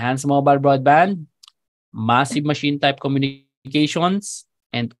 Enhanced mobile broadband, massive machine type communications,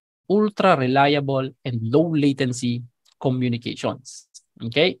 and ultra reliable and low latency communications.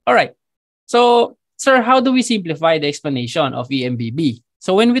 Okay? All right. So, sir, how do we simplify the explanation of EMBB?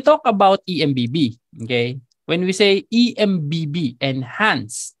 So when we talk about EMBB, okay, when we say EMBB,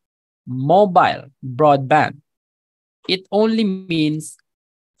 enhanced mobile broadband, it only means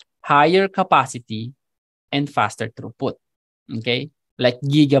higher capacity and faster throughput. Okay? Like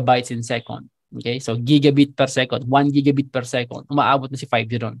gigabytes in second. Okay? So gigabit per second, 1 gigabit per second. Umaabot na si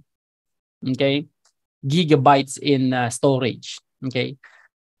 5G ron. Okay? Gigabytes in storage. Okay?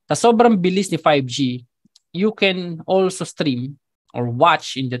 Sa sobrang bilis ni 5G, you can also stream or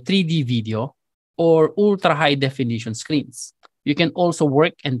watch in the 3D video or ultra high definition screens. You can also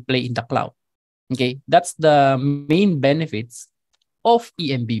work and play in the cloud. Okay, that's the main benefits of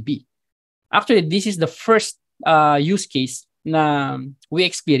EMBB. Actually, this is the first use case na we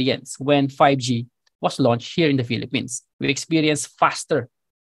experienced when 5G was launched here in the Philippines. We experienced faster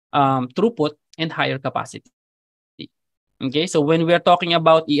throughput and higher capacity. Okay, so when we are talking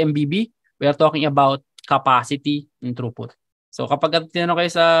about EMBB, we are talking about capacity and throughput. So kapag tinanong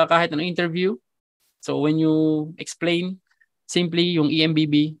kayo sa kahit anong interview, so when you explain simply yung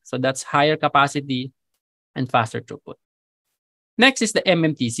EMBB, so that's higher capacity and faster throughput. Next is the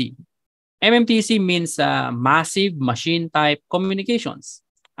MMTC. MMTC means massive machine type communications.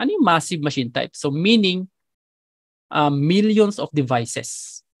 Ano yung massive machine type? So meaning millions of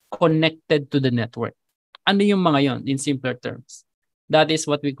devices connected to the network. Ano yung mga yon in simpler terms? That is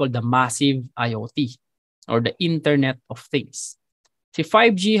what we call the massive IoT or the Internet of Things. See,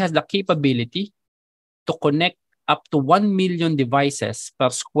 5G has the capability to connect up to 1 million devices per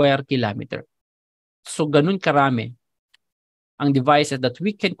square kilometer. So ganun karami ang devices that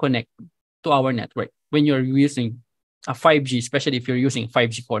we can connect to our network when you're using a 5G, especially if you're using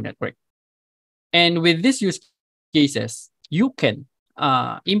 5G core network. And with these use cases, you can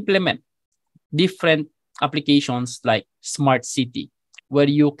implement different applications like smart city, where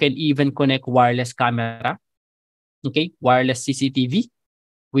you can even connect wireless camera Okay, wireless CCTV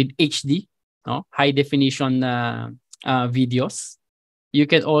with HD, no? High definition videos. You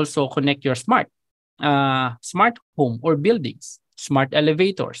can also connect your smart home or buildings, smart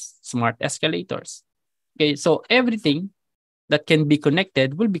elevators, smart escalators. Okay, so everything that can be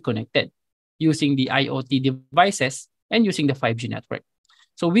connected will be connected using the IoT devices and using the 5G network.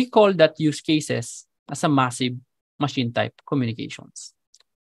 So we call that use cases as a massive machine type communications.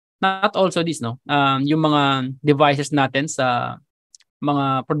 Not also this, no? Yung mga devices natin sa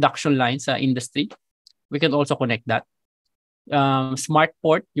mga production lines sa industry, we can also connect that. Smart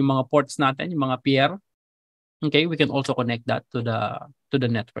port, yung mga ports natin, yung mga PR, okay, we can also connect that to the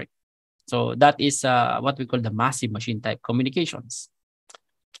network. So that is what we call the massive machine type communications.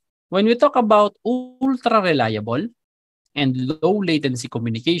 When we talk about ultra reliable and low latency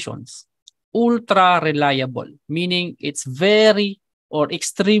communications, ultra reliable meaning it's very or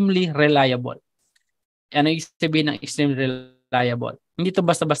extremely reliable. Ano yung sabihin ng extremely reliable? Hindi to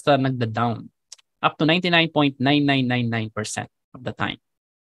basta-basta nagda-down. Up to 99.9999% of the time.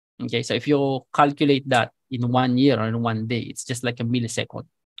 Okay, so if you calculate that in 1 year or in 1 day, it's just like a millisecond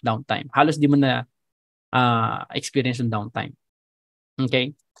downtime. Halos di mo na experience yung downtime.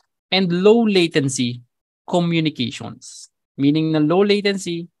 Okay? And low latency communications. Meaning na low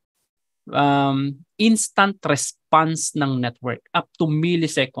latency, instant response ng network up to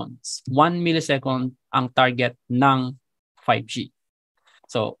milliseconds. 1 millisecond ang target ng 5G.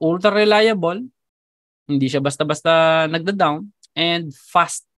 So, ultra reliable, hindi siya basta-basta nagda-down, and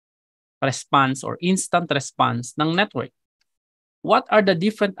fast response or instant response ng network. What are the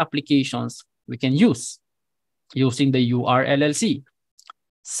different applications we can use using the URLLC?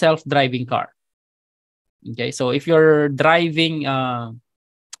 Self-driving car. Okay, so if you're driving an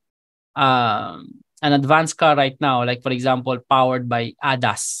advanced car right now, like for example, powered by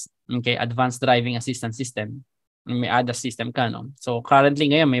ADAS, okay, Advanced Driving Assistance System, may ADAS system ka, no? So currently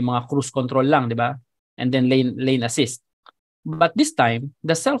ngayon may mga cruise control lang, di ba? And then lane assist. But this time,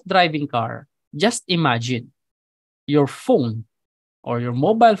 the self-driving car, just imagine your phone or your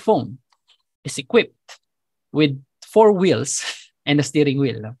mobile phone is equipped with 4 wheels and a steering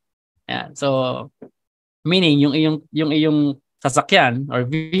wheel. No? Yeah. So meaning yung iyong sasakyan or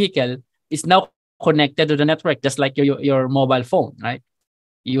vehicle is now connected to the network just like your mobile phone, right?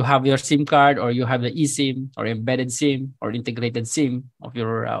 You have your SIM card or you have the eSIM or embedded SIM or integrated SIM of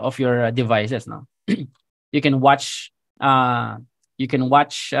your devices. No, you can watch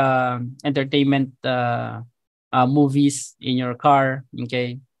entertainment movies in your car.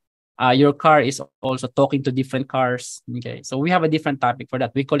 Okay, your car is also talking to different cars. Okay, so we have a different topic for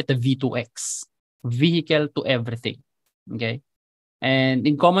that. We call it the V2X, vehicle to everything. Okay, and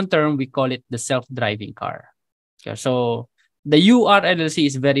in common term we call it the self-driving car. Okay, so the URLLC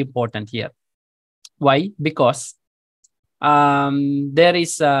is very important here. Why? Because there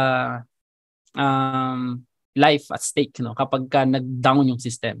is life at stake. No? Kapag ka nag-down yung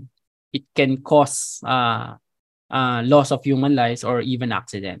system, it can cause loss of human lives or even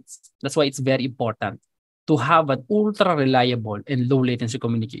accidents. That's why it's very important to have an ultra reliable and low latency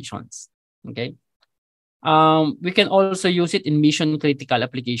communications. Okay. We can also use it in mission critical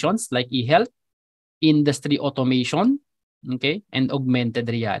applications like e-health, industry automation, okay, and augmented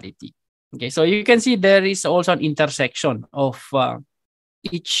reality. Okay, so you can see there is also an intersection of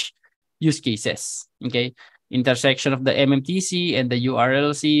each use cases. Okay, intersection of the MMTC and the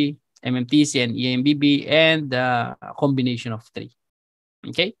URLC, MMTC and EMBB, and a combination of 3.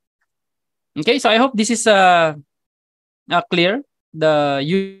 Okay, okay. So I hope this is clear. The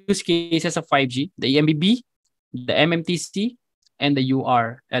use cases of 5G, the EMBB, the MMTC, and the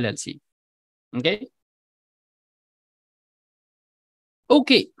URLLC. Okay.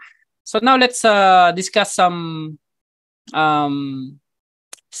 Okay, so now let's discuss some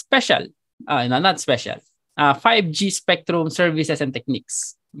special, no, not special, 5G spectrum services and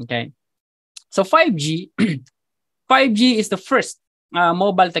techniques. Okay, so 5G, 5G is the first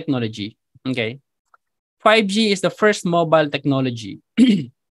mobile technology. Okay, 5G is the first mobile technology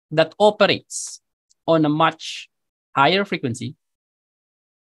that operates on a much higher frequency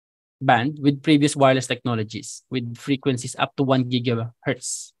band with previous wireless technologies with frequencies up to 1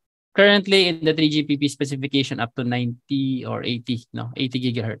 gigahertz. Currently in the 3GPP specification up to 90 or 80, no, 80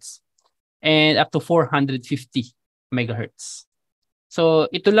 gigahertz. And up to 450 megahertz. So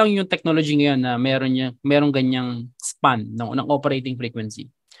ito lang yung technology ngayon na meron ganyang span ng operating frequency.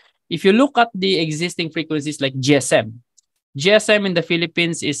 If you look at the existing frequencies like GSM in the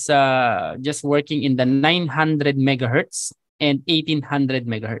Philippines is just working in the 900 megahertz and 1800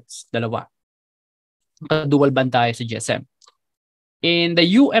 megahertz. Dalawa. Dual band tayo sa GSM. In the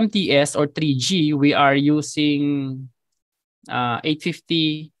UMTS or 3G, we are using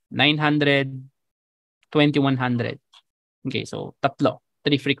 850, 900, 2100. Okay, so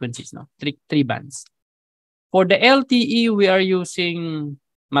three frequencies, no? Three bands. For the LTE, we are using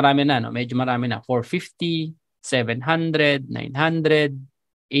marami na, no? Medyo marami na. 450, 700, 900,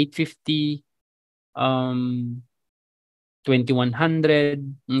 850,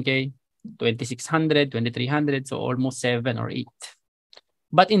 2100, okay? 2600, 2300, so almost 7 or 8.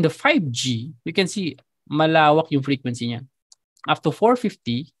 But in the 5G, you can see malawak yung frequency niya. Up to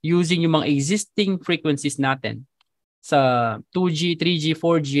 450, using yung mga existing frequencies natin sa 2G, 3G,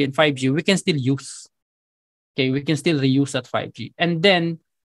 4G, and 5G, we can still use. Okay, we can still reuse that 5G. And then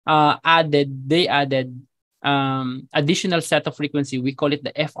they added additional set of frequency. We call it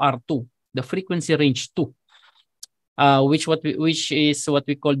the FR2, the frequency range 2, which is what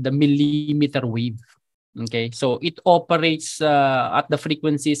we call the millimeter wave. Okay, so it operates at the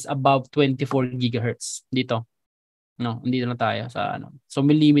frequencies above 24 gigahertz dito. No, dito na tayo sa ano. So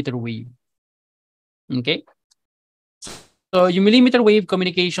millimeter wave. Okay? So yung millimeter wave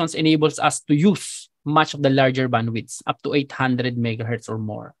communications enables us to use much of the larger bandwidths up to 800 megahertz or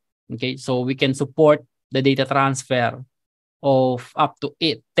more. Okay? So we can support the data transfer of up to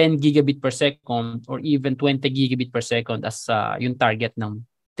 10 gigabit per second or even 20 gigabit per second as yung target ng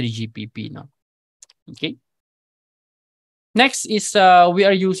 3GPP, no? Okay? Next is we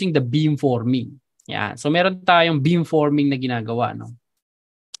are using the beamforming. Yeah. So meron tayong beamforming na ginagawa, no?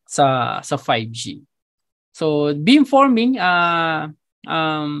 Sa 5G. So beamforming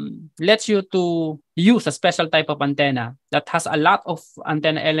lets you to use a special type of antenna that has a lot of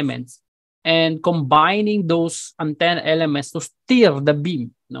antenna elements and combining those antenna elements to steer the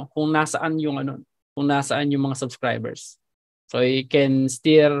beam, no? Kung nasaan yung mga subscribers. So you can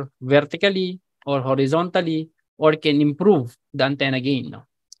steer vertically or horizontally or can improve the antenna gain, no?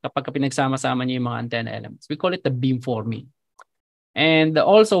 Kapag pinagsama-sama niyo yung mga antenna elements. We call it the beamforming. And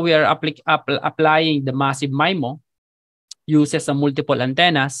also we are applying the massive MIMO uses some multiple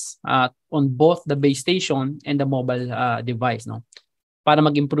antennas on both the base station and the mobile device, no? Para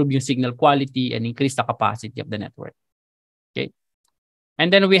mag-improve yung signal quality and increase the capacity of the network. Okay. And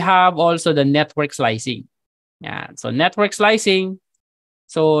then we have also the network slicing. Yeah. So network slicing.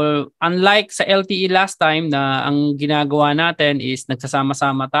 So unlike sa LTE last time na ang ginagawa natin is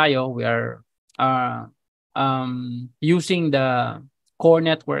nagsasama-sama tayo, we are using the core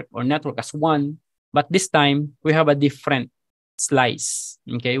network or network as one, but this time we have a different slice.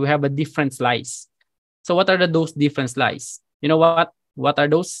 Okay, we have a different slice. So what are those different slice? You know what? What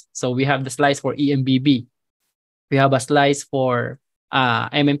are those? So we have the slice for EMBB. We have a slice for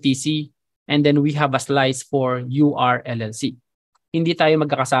MMTC, and then we have a slice for URLLC. Hindi tayo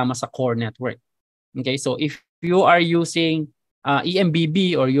magkakasama sa core network. Okay, so if you are using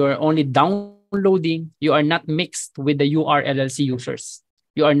EMBB or you're only downloading, you are not mixed with the URLLC users.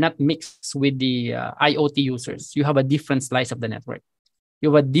 You are not mixed with the IoT users. You have a different slice of the network.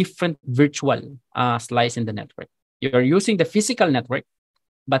 You have a different virtual slice in the network. You are using the physical network,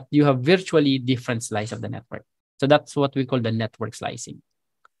 but you have virtually different slice of the network. So that's what we call the network slicing.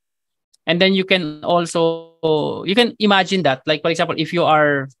 And then you can imagine that, like, for example, if you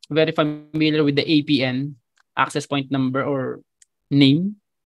are very familiar with the APN, access point number or name.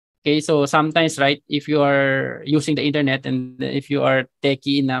 Okay, so sometimes, right, if you are using the internet and if you are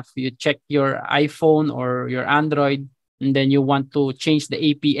techie enough, you check your iPhone or your Android, and then you want to change the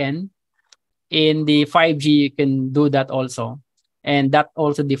APN. In the 5G, you can do that also. And that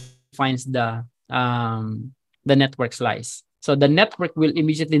also defines the network slice. So the network will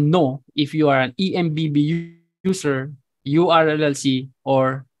immediately know if you are an EMBB user, URLLC,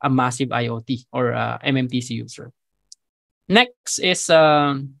 or a massive IoT or MMTC user. Next is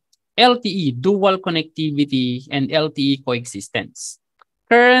LTE, dual connectivity, and LTE coexistence.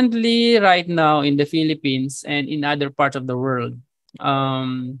 Currently, right now in the Philippines and in other parts of the world,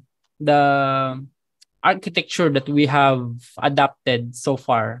 the architecture that we have adopted so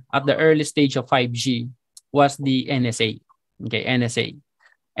far at the early stage of 5G was the NSA. Okay, NSA.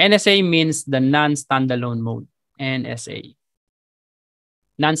 NSA means the non-standalone mode. NSA.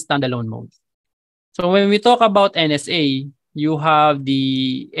 Non-standalone mode. So when we talk about NSA, you have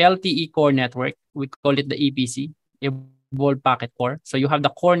the LTE core network. We call it the EPC, Evolved Packet Core. So you have the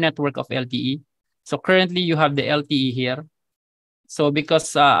core network of LTE. So currently you have the LTE here. So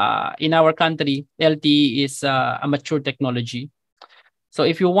because in our country, LTE is a mature technology. So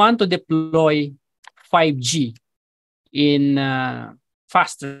if you want to deploy 5G in a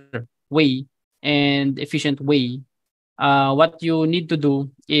faster way and efficient way, what you need to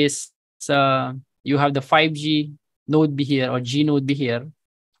do is you have the 5G node be here or G node be here,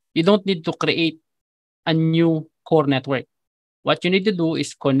 you don't need to create a new core network. What you need to do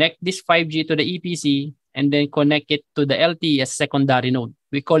is connect this 5G to the EPC and then connect it to the LTE as secondary node.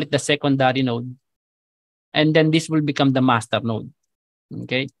 We call it the secondary node. And then this will become the master node.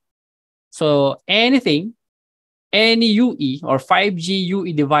 Okay. So anything, any UE or 5G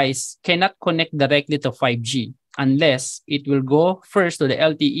UE device cannot connect directly to 5G unless it will go first to the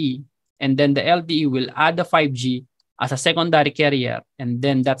LTE, and then the LTE will add the 5G as a secondary carrier, and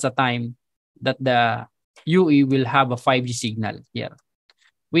then that's the time that the UE will have a 5G signal here.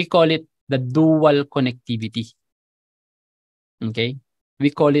 We call it the dual connectivity. Okay? We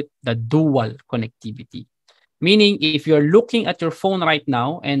call it the dual connectivity. Meaning, if you're looking at your phone right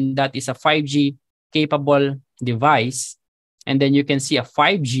now, and that is a 5G capable device, and then you can see a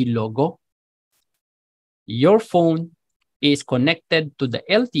 5G logo, your phone is connected to the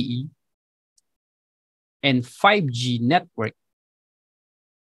LTE and 5G network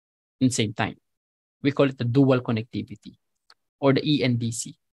in the same time. We call it the dual connectivity or the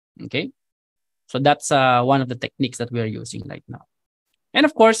ENDC. Okay? So that's one of the techniques that we are using right now. And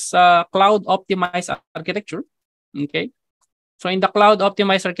of course, cloud optimized architecture. Okay? So in the cloud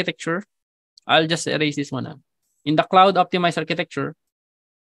optimized architecture, I'll just erase this one. In the cloud optimized architecture,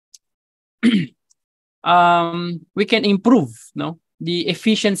 we can improve the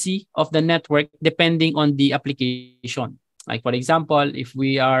efficiency of the network depending on the application. Like for example, if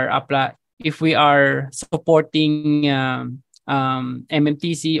we are supporting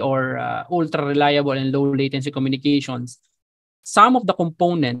MMTC or ultra reliable and low latency communications, some of the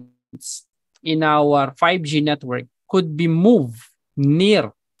components in our 5G network could be moved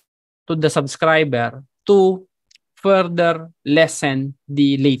near to the subscriber to further lessen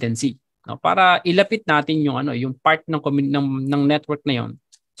the latency. Para ilapit natin yung part ng network na yon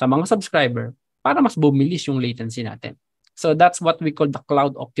sa mga subscriber para mas bumilis yung latency natin. So that's what we call the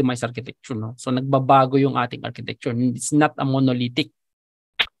cloud optimized architecture. So nagbabago yung ating architecture. It's not a monolithic.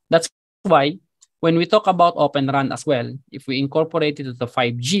 That's why when we talk about Open RAN as well, if we incorporate it to the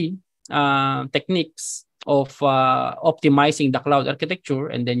 5G techniques of optimizing the cloud architecture,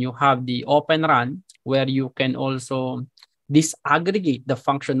 and then you have the Open RAN where you can also disaggregate the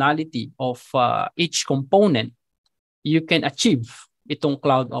functionality of each component, you can achieve itong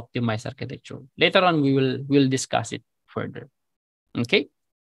cloud optimized architecture. Later on, we'll discuss it further. Okay?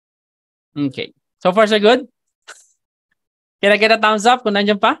 Okay. So far, so good? Can I get a thumbs up kung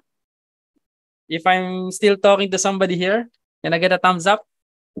nandiyan pa? If I'm still talking to somebody here, can I get a thumbs up?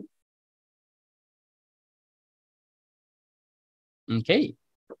 Okay.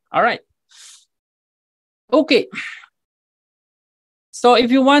 All right. Okay. So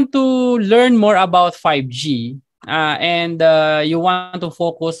if you want to learn more about 5G and you want to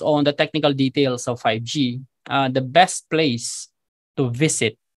focus on the technical details of 5G, the best place to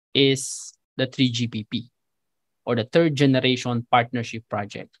visit is the 3GPP or the third generation partnership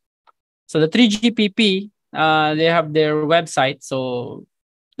project. So the 3GPP, they have their website. So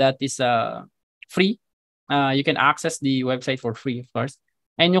that is free. You can access the website for free, of course.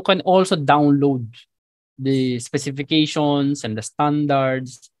 And you can also download the specifications and the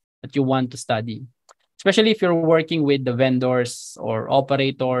standards that you want to study, especially if you're working with the vendors or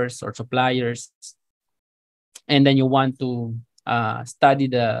operators or suppliers, and then you want to study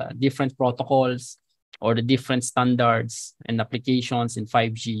the different protocols or the different standards and applications in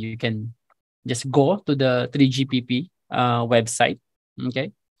 5G. You can just go to the 3GPP website,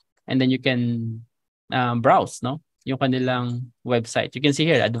 okay? And then you can browse, yung kanilang website. You can see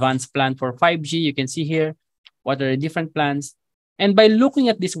here, advanced plan for 5G. You can see here what are the different plans. And by looking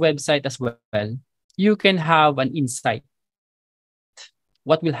at this website as well, you can have an insight.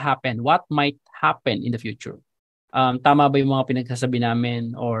 What will happen? What might happen in the future? Tama ba yung mga pinagsasabi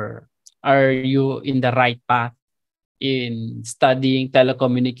namin, or are you in the right path in studying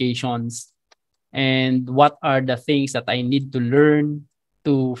telecommunications? And what are the things that I need to learn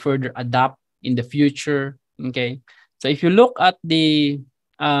to further adapt in the future? Okay. So if you look at the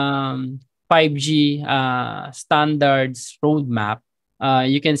 5G standards roadmap,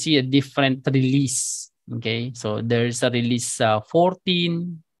 you can see a different release. Okay. So there's a release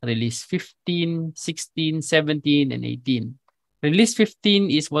 14, release 15, 16, 17, and 18. Release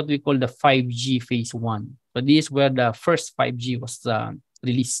 15 is what we call the 5G phase 1. So this is where the first 5G was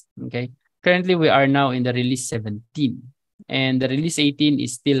released. Okay. Currently, we are now in the release 17. And the release 18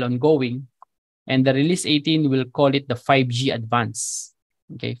 is still ongoing. And the release 18, we'll call it the 5G Advance.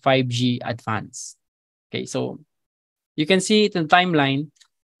 Okay, 5G Advance. Okay, so you can see it in the timeline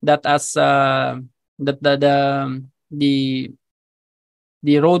that as the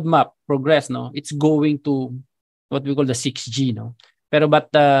roadmap progress, it's going to what we call the 6G, no?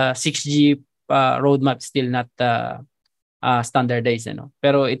 But the 6G roadmap still not standardized,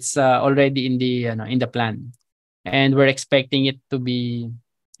 Pero it's already in the plan, and we're expecting it to be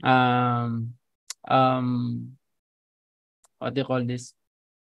what do you call this,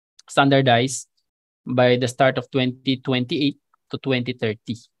 standardized by the start of 2028 to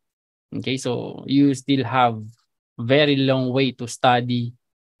 2030. Okay, so you still have very long way to study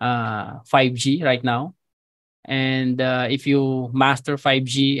 5G right now. And if you master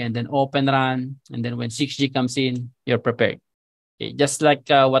 5G and then Open RAN, and then when 6G comes in, you're prepared. Okay, just like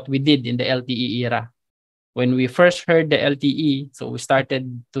what we did in the LTE era. When we first heard the LTE, so we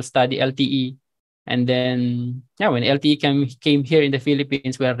started to study LTE. And then, when LTE came here in the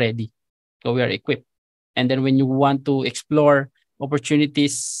Philippines, we are ready. So we are equipped. And then when you want to explore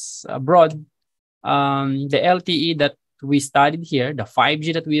opportunities abroad, the LTE that we studied here, the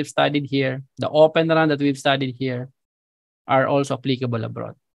 5G that we have studied here, the Open RAN that we've studied here are also applicable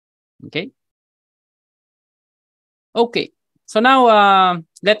abroad. Okay? Okay. So now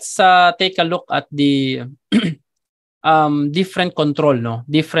let's take a look at the different control,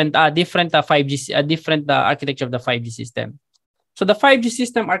 different 5G, different architecture of the 5G system. So the 5G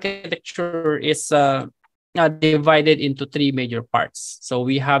system architecture is divided into three major parts. So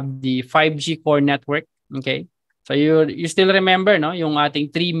we have the 5G core network. Okay. So you still remember, yung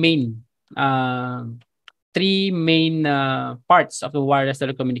ating three main parts of the wireless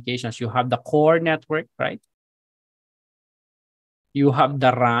telecommunications. You have the core network, right? You have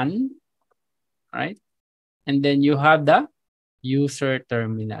the RAN, right? And then you have the user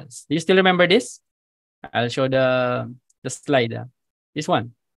terminals. Do you still remember this? I'll show the slide. This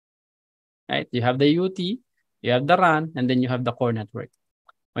one, right? You have the UT, you have the RAN, and then you have the core network.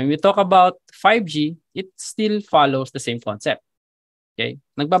 When we talk about 5G, it still follows the same concept. Okay?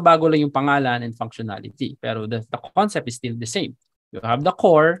 Nagbabago lang yung pangalan and functionality, pero the concept is still the same. You have the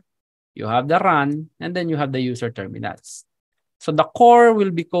core, you have the RAN, and then you have the user terminals. So the core will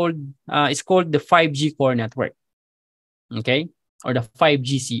be called, is called the 5G core network. Okay? Or the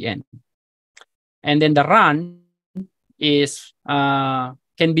 5GCN. And then the RAN is,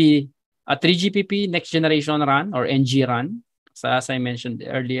 can be a 3GPP next generation RAN or NG RAN, so as I mentioned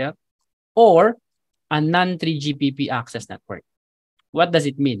earlier, or a non-3GPP access network. What does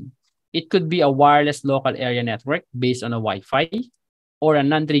it mean? It could be a wireless local area network based on a Wi-Fi or a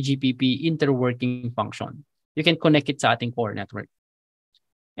non-3GPP interworking function. You can connect it sa ating core network.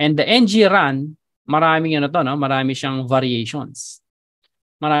 And the NG RAN, marami siyang variations.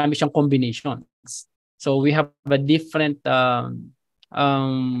 Marami siyang combinations. So we have a different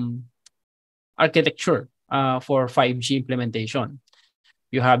architecture for 5G implementation.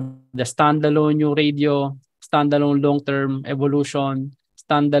 You have the standalone new radio, standalone long-term evolution,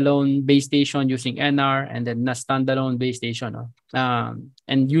 standalone base station using NR, and then a standalone base station,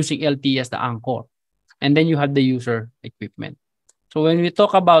 and using LTE as the anchor. And then you have the user equipment. So when we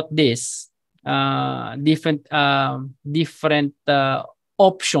talk about this, different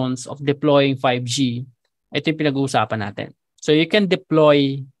options of deploying 5G, ito yung pinag-uusapan natin. So you can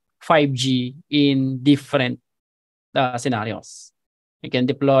deploy 5G in different scenarios. You can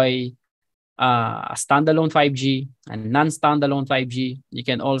deploy a standalone 5G and non-standalone 5G. You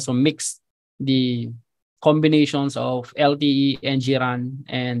can also mix the combinations of LTE, NG-RAN,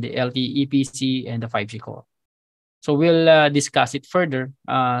 and the LTE EPC and the 5G core. So we'll discuss it further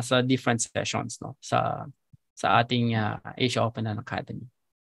sa different sessions, sa ating Asia Open RAN Academy.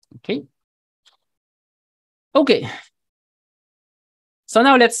 Okay. Okay. So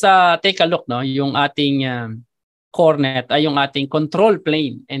now let's take a look, yung ating core net, yung ating control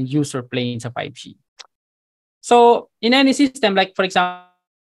plane and user plane sa 5G. So in any system, like for example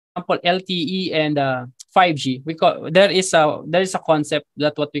LTE and 5G, there is a concept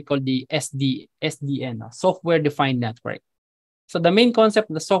that what we call the SDN, software defined network. So the main concept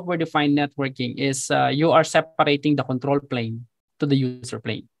of the software defined networking is you are separating the control plane to the user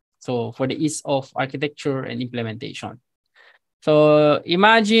plane. So for the ease of architecture and implementation. So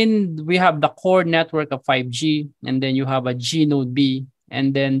imagine we have the core network of 5G, and then you have a G node B,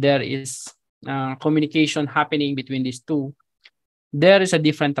 and then there is communication happening between these two. There is a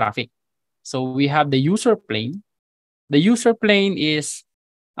different traffic. So we have the user plane. The user plane is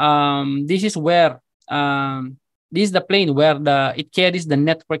this is the plane where it carries the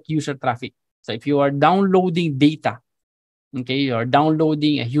network user traffic. So if you are downloading data, okay, you are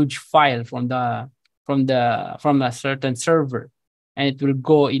downloading a huge file from a certain server, and it will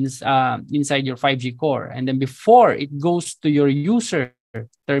go inside your 5G core. And then before it goes to your user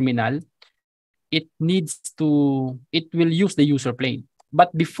terminal, it will use the user plane.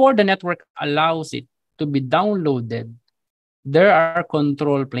 But before the network allows it to be downloaded, there are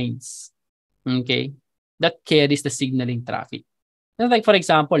control planes, okay, that carries the signaling traffic. Like for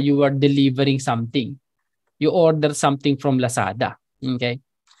example, you are delivering something. You order something from Lazada, okay?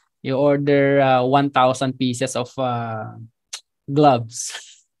 You order 1,000 pieces of gloves.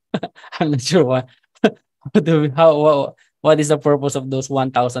 I'm not sure what is the purpose of those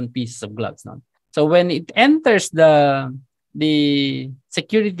 1,000 pieces of gloves now. So when it enters the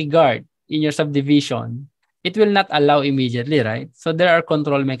security guard in your subdivision, it will not allow immediately, right? So there are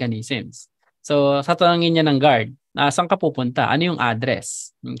control mechanisms. So sa tanongin niya ng guard, saan ka pupunta? Ano yung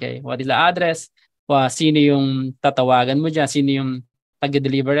address? Okay, what is the address? Sino yung tatawagan mo dyan? Sino yung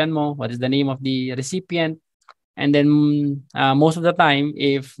taga-deliveran mo? What is the name of the recipient? And then most of the time,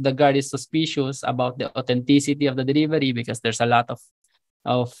 if the guard is suspicious about the authenticity of the delivery, because there's a lot of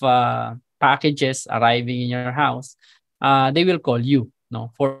packages arriving in your house, they will call you,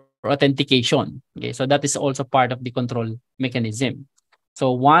 for authentication. Okay, so that is also part of the control mechanism.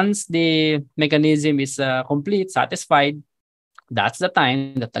 So once the mechanism is complete, satisfied, that's the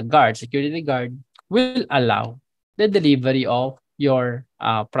time that the security guard, will allow the delivery of your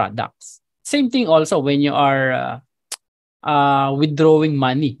products. Same thing also when you are withdrawing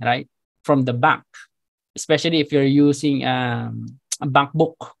money, right, from the bank, especially if you're using a bank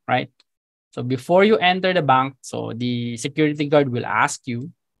book, right? So before you enter the bank, so the security guard will ask you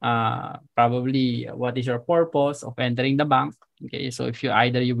probably what is your purpose of entering the bank. Okay, so if you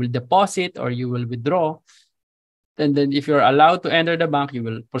will deposit or you will withdraw, and then if you're allowed to enter the bank, you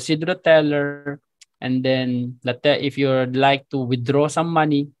will proceed to the teller. And then if you'd like to withdraw some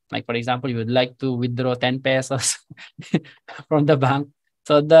money, like for example, you would like to withdraw 10 pesos from the bank.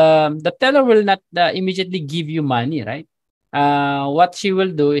 So the teller will not immediately give you money, right? What she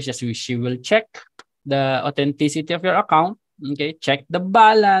will do is she will check the authenticity of your account. Okay, check the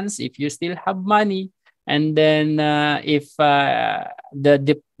balance if you still have money, and then if the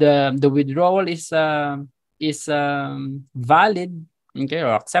withdrawal is valid, okay,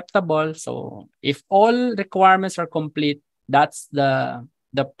 or acceptable. So if all requirements are complete, that's the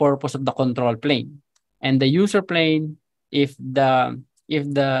purpose of the control plane. And the user plane, if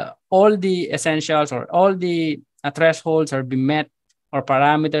all the essentials or all the thresholds are being met, or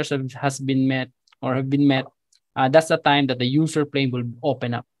parameters has been met or have been met, that's the time that the user plane will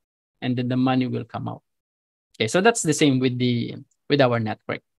open up, and then the money will come out. Okay, so that's the same with our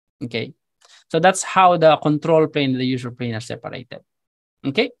network. Okay, so that's how the control plane and the user plane are separated.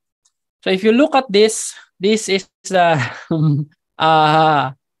 Okay, so if you look at this is a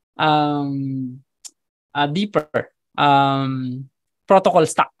deeper protocol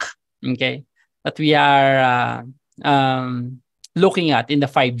stack, okay, that we are looking at in the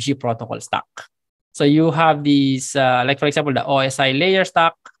 5G protocol stack. So you have these, like for example, the OSI layer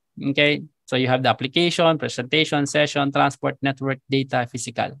stack, okay? So you have the application, presentation, session, transport, network, data,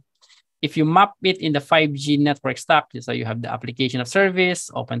 physical. If you map it in the 5G network stack, so you have the application of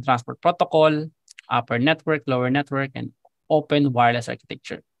service, open transport protocol, upper network, lower network, and open wireless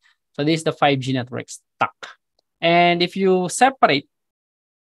architecture. So this is the 5G network stack. And if you separate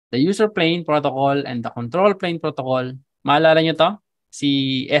the user plane protocol and the control plane protocol, maalala nyo to?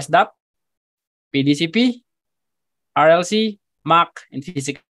 Si SDAP, PDCP, RLC, MAC, and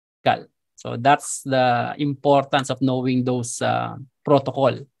physical. So that's the importance of knowing those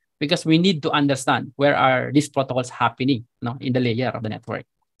protocol, because we need to understand where are these protocols happening, in the layer of the network.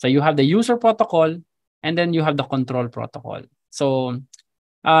 So you have the user protocol, and then you have the control protocol. So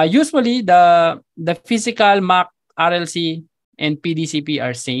usually the physical, MAC, RLC, and PDCP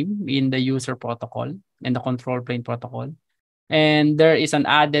are same in the user protocol and the control plane protocol. And there is an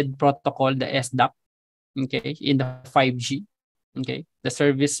added protocol, the SDAP, okay, in the 5G, okay, the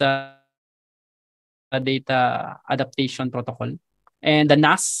service data adaptation protocol, and the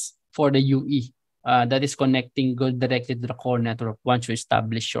NAS for the UE that is connecting directly to the core network once you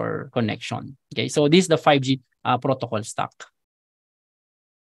establish your connection. Okay, so this is the 5G protocol stack.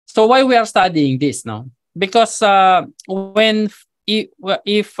 So why we are studying this now? Because when 5G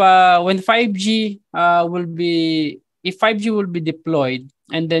if 5G will be deployed,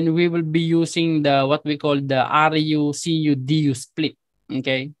 and then we will be using what we call the RU, CU, DU split.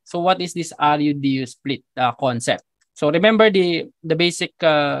 Okay, so what is this RU, DU split concept? So remember the basic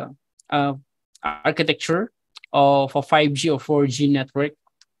architecture of a 5G or 4G network.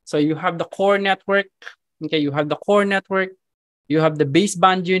 So you have the core network. Okay, you have the core network, you have the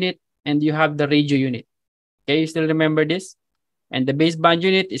baseband unit, and you have the radio unit. Okay, you still remember this? And the baseband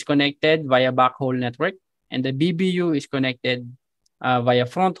unit is connected via backhaul network, and the BBU is connected via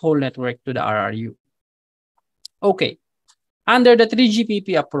front haul network to the RRU. Okay, Under the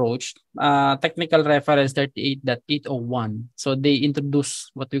 3GPP approach, technical reference 38.801, so they introduce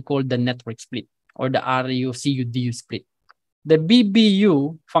what we call the network split or the RU-CU-DU split. The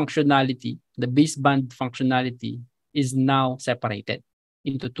BBU functionality, the baseband functionality, is now separated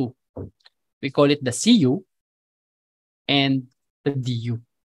into two. We call it the CU and the DU.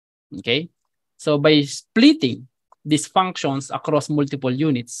 Okay? So by splitting these functions across multiple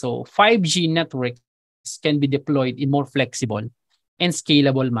units, so 5G networks can be deployed in more flexible and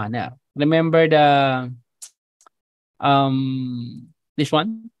scalable manner. Remember this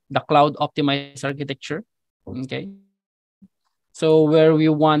one, the cloud optimized architecture. Okay. So where we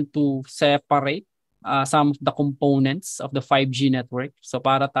want to separate some of the components of the 5G network. So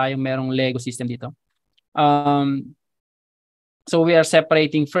para tayong merong Lego system dito. So we are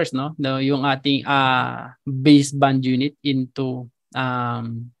separating first, no, yung ating baseband unit into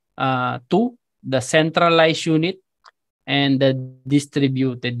two, the centralized unit and the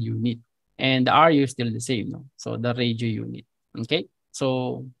distributed unit. And the RU is still the same, no? So the radio unit. Okay.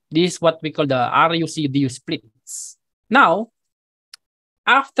 So this is what we call the RU-CU splits. Now,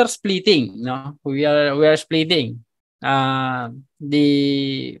 after splitting, no, we are splitting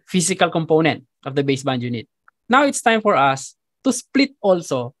the physical component of the baseband unit. Now it's time for us to split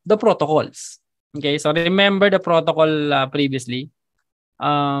also the protocols. Okay, so remember the protocol previously.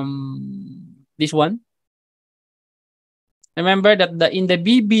 This one. Remember that in the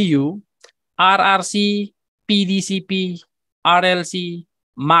BBU, RRC, PDCP, RLC,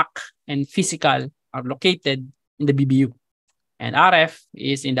 MAC, and physical are located in the BBU. And RF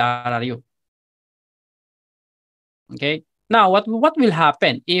is in the RRU. Okay. Now, what will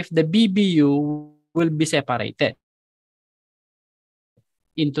happen if the BBU will be separated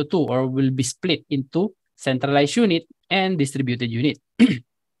into two or will be split into centralized unit and distributed unit?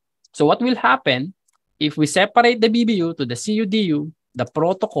 So what will happen if we separate the BBU to the CU-DU, the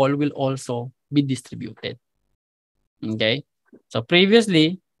protocol will also be distributed. Okay. So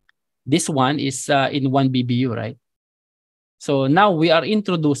previously, this one is in one BBU, right? So now we are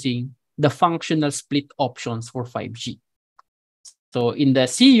introducing the functional split options for 5G. So in the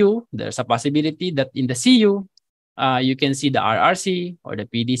CU, there's a possibility that in the CU, you can see the RRC or the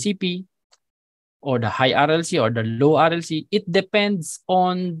PDCP or the high RLC or the low RLC. It depends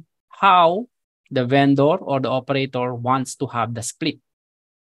on how the vendor or the operator wants to have the split.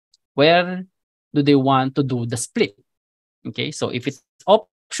 Where do they want to do the split? Okay, so if it's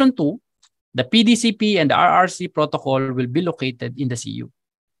option 2, the PDCP and the RRC protocol will be located in the CU.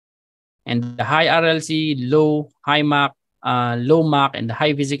 And the high RLC, high MAC, low MAC, and the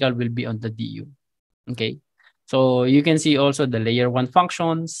high physical will be on the DU. Okay, so you can see also the layer 1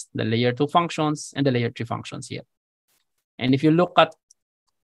 functions, the layer 2 functions, and the layer 3 functions here. And if you look at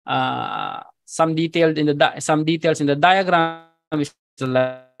some details in the diagram, is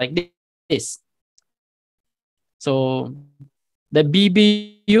like this. So the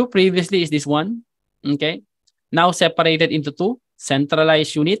BBU previously is this one, okay? Now separated into two,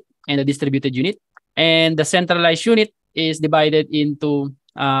 centralized unit and a distributed unit. And the centralized unit is divided into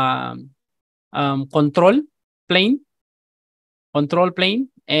control plane,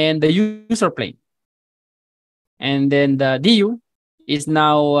 and the user plane. And then the DU is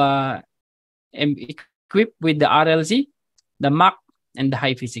now equipped with the RLC, the MAC, and the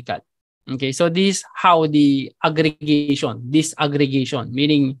high physical. Okay, so this is how the disaggregation,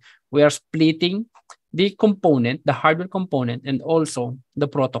 meaning we are splitting the component, the hardware component, and also the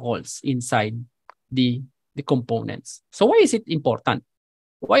protocols inside the components. So why is it important?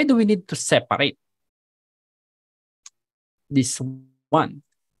 Why do we need to separate this one?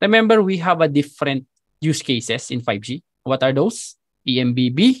 Remember, we have a different use cases in 5G. What are those?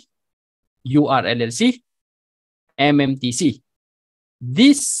 EMBB, URLLC, MMTC.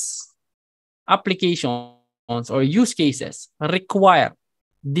 These applications or use cases require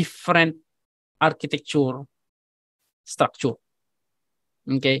different architecture structure.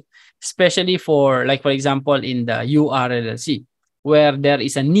 Okay, especially for example in the URLLC, where there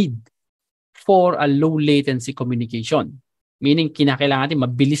is a need for a low latency communication, meaning kinakailangan natin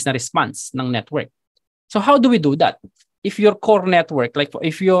mabilis na response ng network. So how do we do that? If your core network, like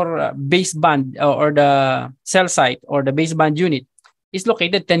if your baseband or the cell site or the baseband unit is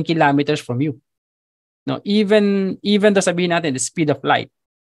located 10 kilometers from you, no, even the sabihin natin the speed of light,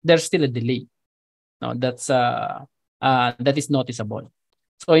 there's still a delay. No, that is noticeable.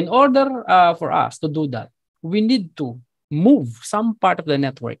 So in order for us to do that, we need to move some part of the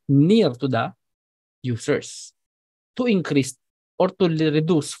network near to the users to increase or to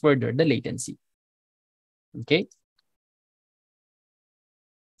reduce further the latency. Okay.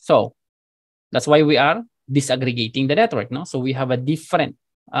 So that's why we are disaggregating the network. No, so we have a different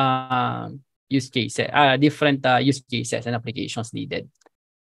use cases, use cases and applications needed.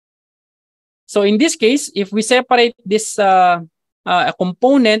 So in this case, if we separate this a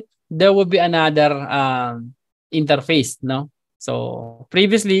component, there will be another interface. No, so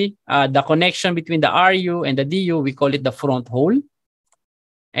previously the connection between the RU and the DU, we call it the front hole.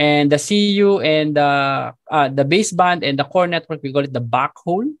 And the CU and the baseband and the core network, we call it the back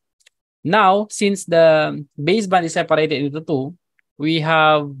hole. Now, since the baseband is separated into two, we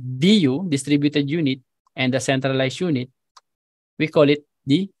have DU, distributed unit, and the centralized unit. We call it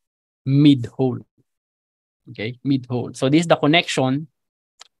the mid hole. Okay, mid hole. So this is the connection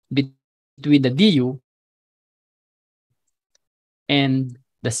between the DU and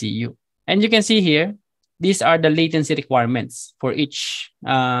the CU. And you can see here, these are the latency requirements for each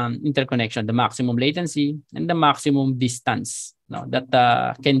interconnection, the maximum latency and the maximum distance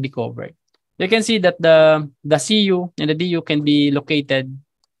that can be covered. You can see that the CU and the DU can be located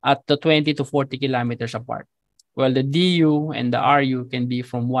at the 20 to 40 kilometers apart, while the DU and the RU can be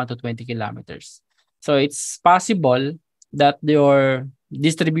from 1 to 20 kilometers. So it's possible that your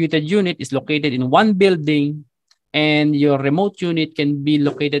distributed unit is located in one building and your remote unit can be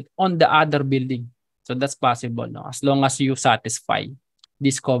located on the other building. So that's possible, no? As long as you satisfy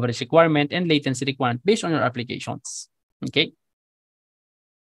this coverage requirement and latency requirement based on your applications. Okay.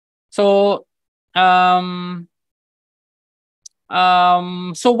 So, so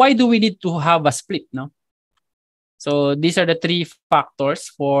why do we need to have a split, no? So these are the three factors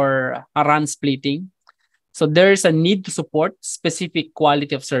for a RAN splitting. So there is a need to support specific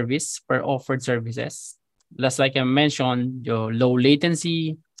quality of service per offered services. Just like I mentioned, your low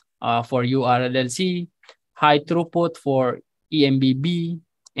latency for URLLC, high throughput for EMBB,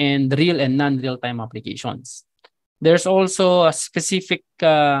 and real and non-real-time applications. There's also a specific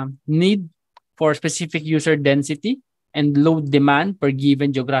need for specific user density and load demand per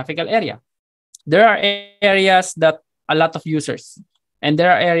given geographical area. There are areas that a lot of users, and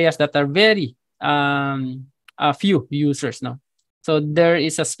there are areas that are very a few users. No, so there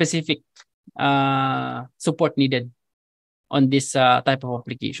is a specific support needed on this type of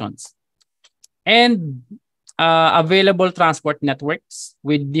applications, and available transport networks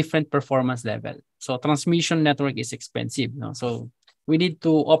with different performance level. So transmission network is expensive. No, so we need to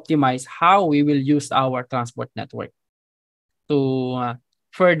optimize how we will use our transport network to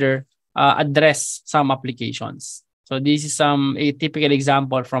further address some applications. So this is a typical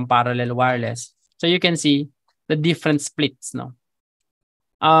example from parallel wireless. So you can see the different splits. No,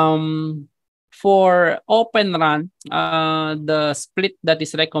 for Open RAN, the split that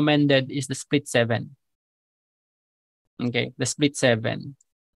is recommended is the split 7. Okay, the split 7.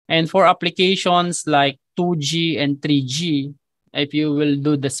 And for applications like 2G and 3G, if you will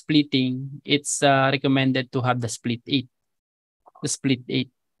do the splitting, it's recommended to have the split 8. The split 8.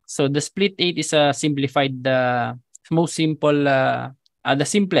 So the split 8 is a simplified, most simple, the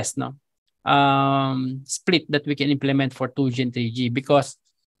simplest split that we can implement for 2G and 3G, because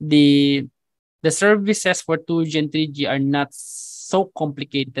the services for 2G and 3G are not so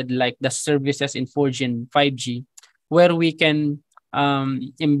complicated like the services in 4G and 5G, where we can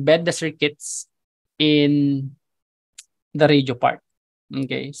embed the circuits in the radio part.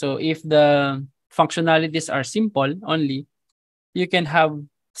 Okay, so if the functionalities are simple only, you can have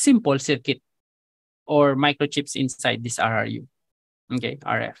simple circuit or microchips inside this RRU. Okay,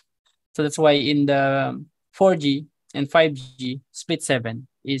 RF. So that's why in the 4G and 5G, split 7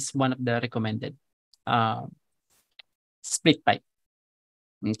 is one of the recommended split type.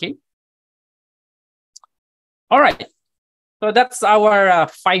 Okay. All right. So that's our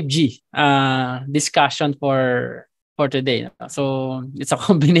 5G discussion for today. So it's a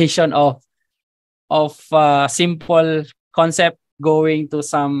combination of simple concept going to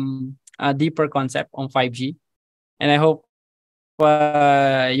some deeper concept on 5G, and I hope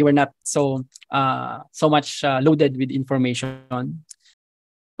you were not so much loaded with information.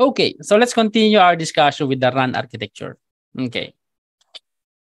 Okay, so let's continue our discussion with the RAN architecture. Okay.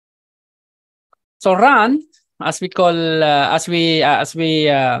 So RAN, as we call, as we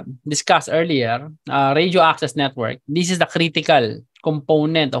discussed earlier, radio access network. This is the critical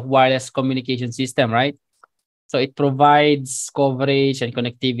component of wireless communication system, right? So it provides coverage and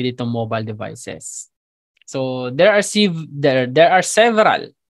connectivity to mobile devices. So there are several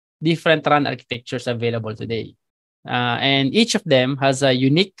different RAN architectures available today, and each of them has a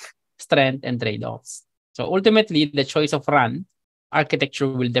unique strength and trade-offs. So ultimately, the choice of RAN architecture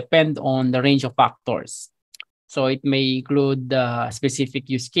will depend on the range of factors. So it may include the specific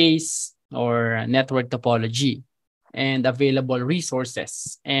use case or network topology and available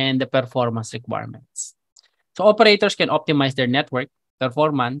resources and the performance requirements. So operators can optimize their network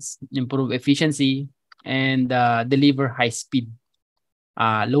performance, improve efficiency, and deliver high speed,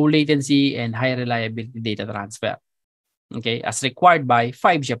 low latency, and high reliability data transfer. Okay, as required by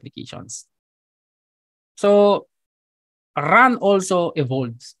 5G applications. So RAN also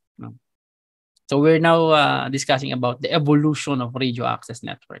evolves. No? So we're now discussing about the evolution of radio access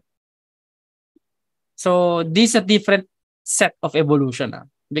network. So this is a different set of evolution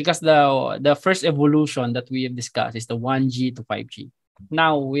because the first evolution that we have discussed is the 1G to 5G.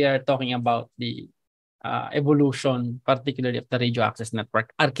 Now we are talking about the evolution, particularly of the radio access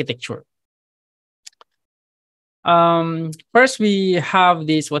network architecture. First, we have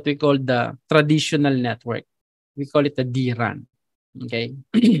this what we call the traditional network. We call it the DRAN. Okay,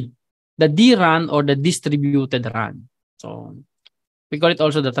 the DRAN or the distributed RAN. So we call it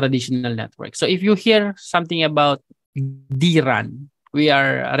also the traditional network. So if you hear something about DRAN, we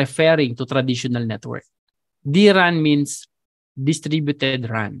are referring to traditional network. DRAN means distributed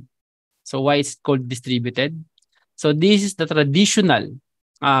RAN. So why is it called distributed? So this is the traditional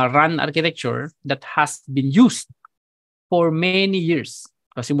RAN architecture that has been used for many years.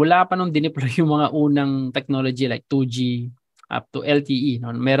 Kasi mula pa nung dineploy yung mga unang technology like 2G up to LTE,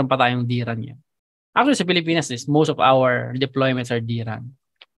 no? Meron pa tayong DRAN yan. Actually, sa Pilipinas, most of our deployments are DRAN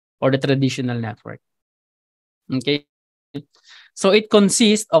or the traditional network. Okay? So it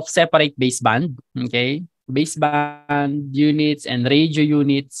consists of separate baseband, okay? Baseband units and radio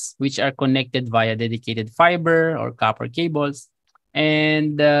units which are connected via dedicated fiber or copper cables.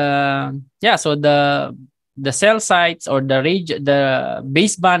 And so the cell sites or the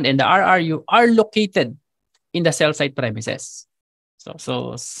baseband and the RRU are located in the cell site premises.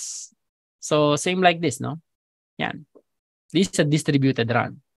 So same like this, no? Yan. This is a distributed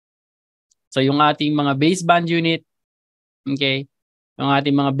RAN. So yung ating mga baseband unit, okay, yung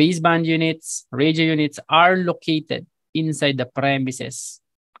ating mga baseband units, radio units are located inside the premises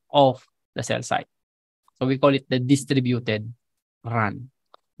of the cell site. So we call it the distributed RAN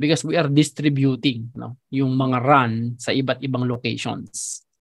because we are distributing, no, yung mga RAN sa iba't ibang locations,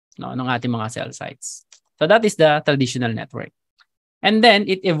 no, ng ating mga cell sites. So that is the traditional network. And then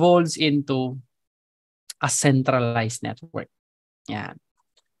it evolves into a centralized network. Yeah.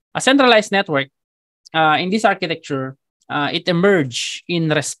 A centralized network, in this architecture, it emerged in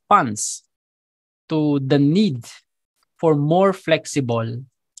response to the need for more flexible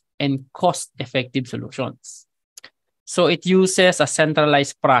and cost-effective solutions. So it uses a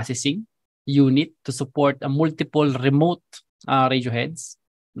centralized processing unit to support a multiple remote radio heads,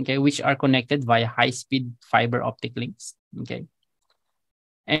 okay, which are connected via high-speed fiber optic links. Okay.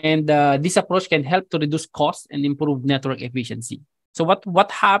 And this approach can help to reduce cost and improve network efficiency. So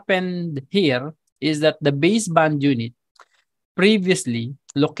what happened here is that the baseband unit previously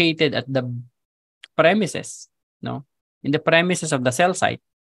located at the premises, no, in the premises of the cell site,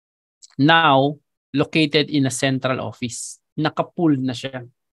 now located in a central office. Nakapool na siya.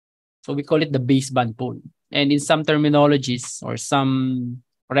 So we call it the baseband pool. And in some terminologies or some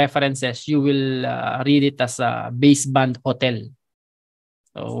references, you will read it as a baseband hotel.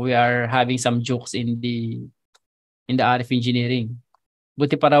 So we are having some jokes in the RF engineering.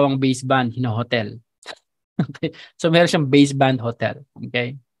 Buti pa raw ang baseband in a hotel. Okay. So meron siyang baseband hotel.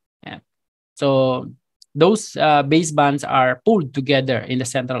 Okay. Yeah. So those basebands are pulled together in the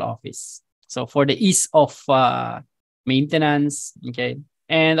central office. So for the ease of maintenance. Okay.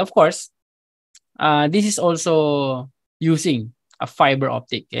 And of course, this is also using a fiber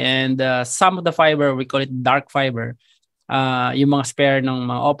optic. And some of the fiber, we call it dark fiber. Yung mga spare ng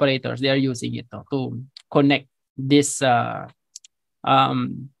mga operators, they are using it to connect this RUs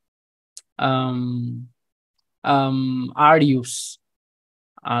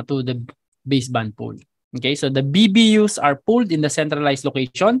to the baseband pool. Okay, so the BBUs are pulled in the centralized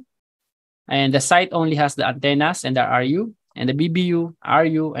location, and the site only has the antennas and the RU, and the BBU,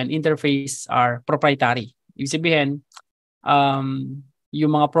 RU, and interface are proprietary. Ibig sabihin,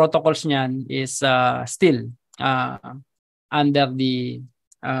 yung mga protocols niyan is still under the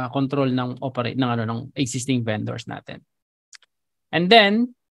control ng existing vendors natin. And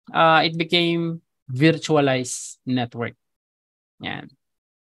then it became virtualized network. Yan.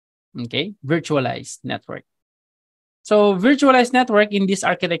 Okay, virtualized network. So virtualized network in this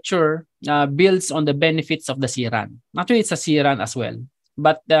architecture builds on the benefits of the CRAN. Actually, it's a CRAN as well,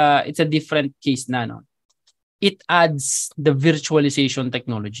 but it's a different case na, no? It adds the virtualization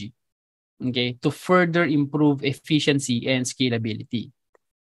technology, okay, to further improve efficiency and scalability.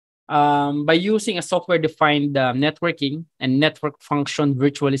 By using a software-defined networking and network function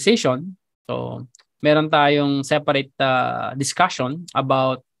virtualization, so meron tayong separate discussion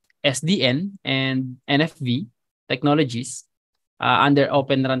about SDN and NFV technologies. Under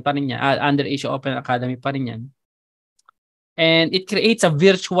Open RAN pa rin yan, under Asia Open Academy pa rin yan. And it creates a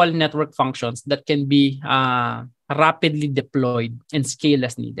virtual network functions that can be rapidly deployed and scale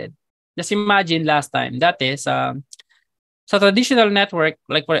as needed. Just imagine last time, dati sa traditional network,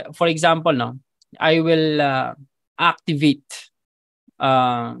 like for example, no, I will activate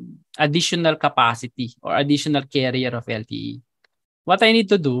additional capacity or additional carrier of LTE. What I need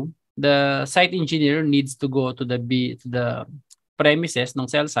to do, the site engineer needs to go to the premises ng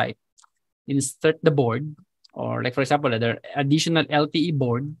cell site, insert the board, or like for example, the additional LTE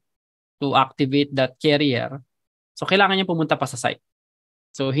board to activate that carrier. So kailangan niya pumunta pa sa site.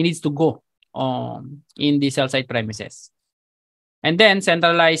 So he needs to go in the cell site premises. And then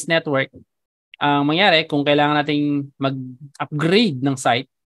centralized network, ang mangyari kung kailangan nating mag-upgrade ng site,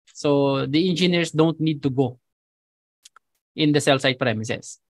 so the engineers don't need to go in the cell site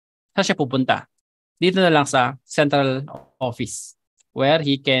premises. Saan siya pupunta? Dito na lang sa central office where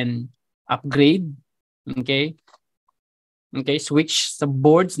he can upgrade, okay, switch sa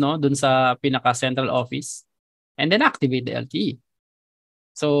boards, no, dun sa pinaka central office, and then activate the LTE.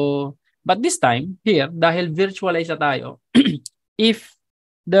 So, but this time here, dahil virtualize na tayo, if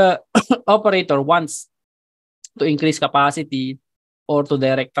the operator wants to increase capacity or to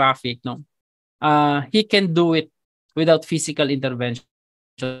direct traffic, no, he can do it without physical intervention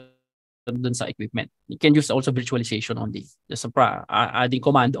dun sa equipment. You can use also virtualization only, just adding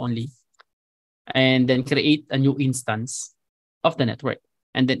command only, and then create a new instance of the network.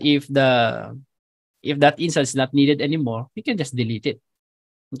 And then if that instance is not needed anymore, you can just delete it.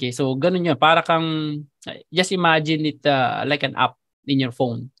 Okay, so ganun yun. Para kang, just imagine it like an app in your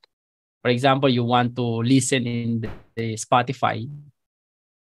phone. For example, you want to listen in the Spotify.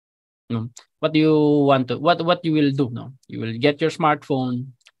 What you will do? No, you will get your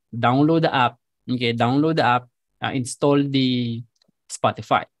smartphone, download the app. Okay, install the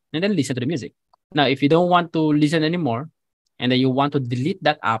Spotify, and then listen to the music. Now, if you don't want to listen anymore, and then you want to delete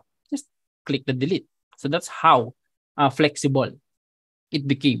that app, just click the delete. So that's how flexible it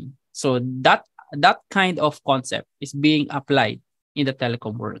became. So that kind of concept is being applied in the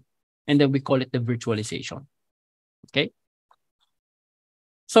telecom world, and then we call it the virtualization. Okay.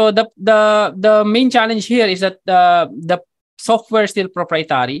 So the main challenge here is that the software is still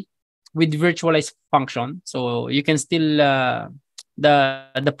proprietary with virtualized function. So you can still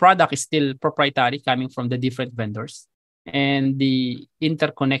the product is still proprietary, coming from the different vendors, and the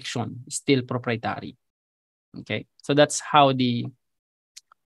interconnection is still proprietary. Okay, so that's how the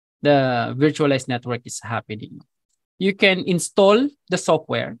virtualized network is happening. You can install the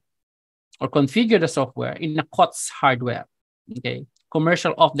software or configure the software in a COTS hardware. Okay,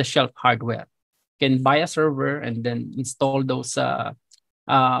 commercial off-the-shelf hardware. You can buy a server and then install those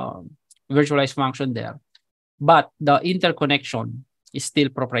virtualized function there. But the interconnection is still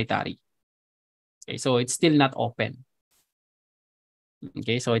proprietary. Okay, so it's still not open.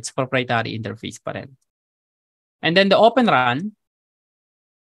 Okay, so it's proprietary interface pa rin. And then the Open RAN.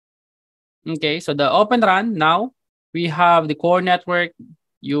 Okay, so the Open RAN, now we have the core network.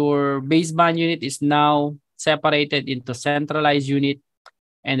 Your baseband unit is now separated into centralized unit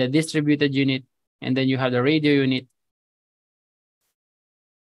and the distributed unit, and then you have the radio unit.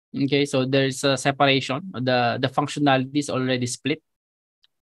 Okay, so there's a separation. The functionality is already split.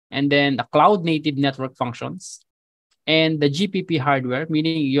 And then the cloud native network functions and the GPP hardware,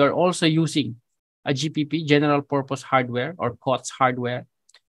 meaning you're also using a GPP, general purpose hardware, or COTS hardware,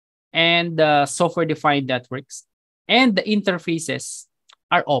 and the software defined networks, and the interfaces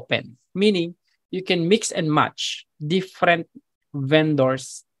are open, meaning you can mix and match different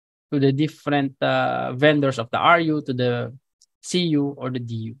vendors to the different vendors of the RU to the CU or the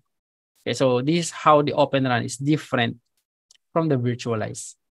DU. Okay, so this is how the Open RAN is different from the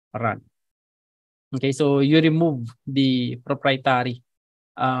virtualized RAN. Okay, so you remove the proprietary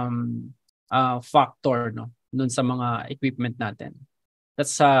factor, no, dun sa mga equipment natin.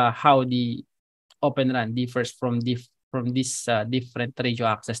 That's how the Open RAN differs from this different radio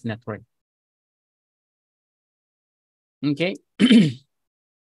access network. Okay.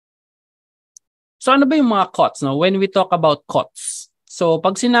 So ano ba yung mga COTS, no? When we talk about COTS, so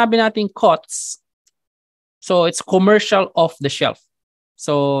pag sinabi natin COTS, so it's commercial off the shelf.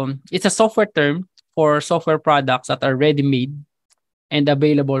 So it's a software term for software products that are ready-made and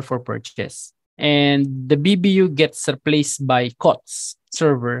available for purchase. And the BBU gets replaced by COTS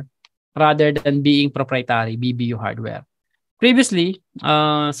server rather than being proprietary BBU hardware. Previously,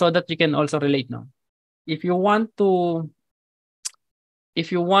 so that you can also relate, no? If you want to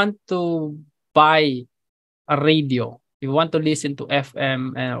buy a radio If you want to listen to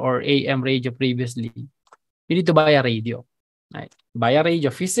FM or AM radio previously, you need to buy a radio. Right? Buy a radio,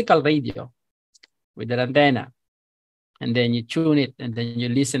 physical radio with an antenna. And then you tune it and then you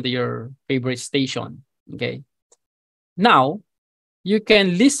listen to your favorite station. Okay. Now, you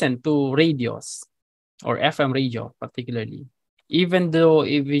can listen to radios or FM radio particularly, even though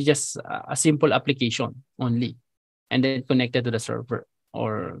if it's just a simple application only and then connected to the server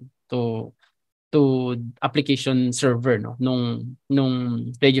or to application server nung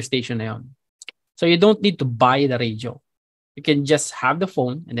radio station na yon. So you don't need to buy the radio. You can just have the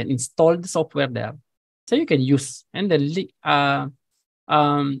phone and then install the software there so you can use and then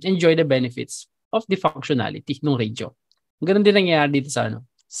enjoy the benefits of the functionality ng radio. Ganun din nangyayari dito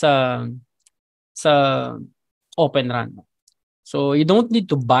sa Open RAN. So you don't need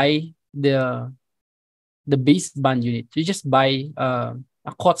to buy the baseband unit. You just buy a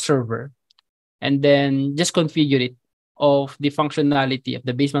COT server and then just configure it of the functionality of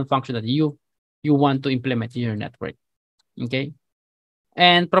the baseband functionality you want to implement in your network. Okay?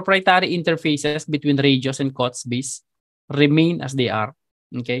 And proprietary interfaces between radios and COTS base remain as they are.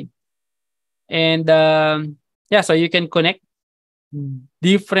 Okay? And so you can connect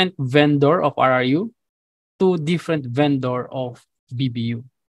different vendor of RRU to different vendor of BBU.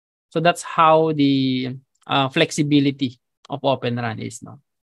 So that's how the flexibility of Open RAN is. No?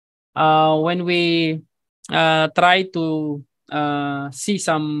 When we try to see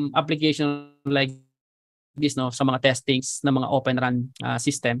some application like this, no, sa mga testings ng mga Open RAN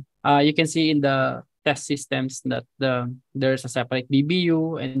system, you can see in the test systems that there's a separate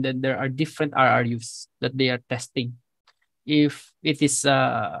BBU and then there are different RRUs that they are testing if it is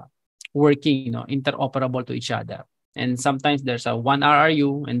working, interoperable to each other. And sometimes there's a one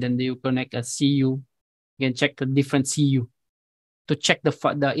RRU and then you connect a CU. You can check the different CU to check the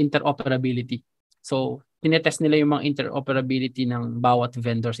interoperability. So, tinetest nila yung mga interoperability ng bawat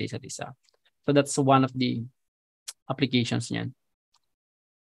vendor sa isa't isa. So, that's one of the applications niyan.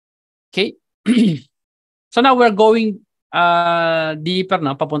 Okay. So, now we're going deeper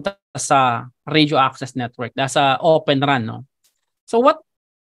na papunta sa radio access network, sa Open RAN, no? So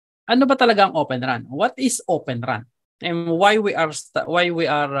ano ba talaga ang Open RAN? What is Open RAN? And why we are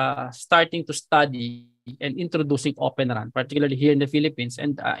starting to study and introducing Open RAN, particularly here in the Philippines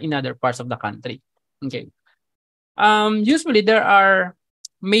and in other parts of the country. Okay. Usually there are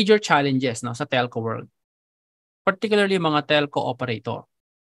major challenges, no, sa telco world, particularly mga telco operator.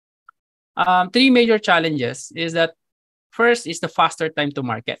 Three major challenges is that first is the faster time to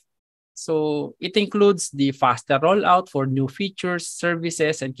market. So it includes the faster rollout for new features,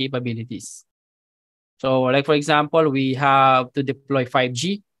 services, and capabilities. So like for example, we have to deploy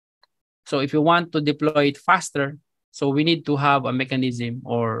 5G. So if you want to deploy it faster, so we need to have a mechanism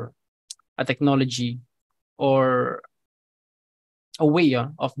or a technology or a way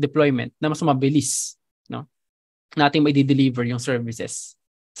of deployment na mas mabilis, no? Natin may deliver yung services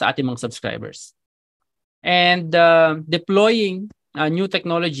sa ating mga subscribers. And deploying new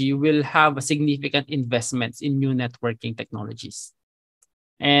technology will have a significant investments in new networking technologies.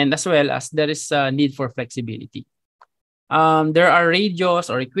 And as well as there is a need for flexibility. There are radios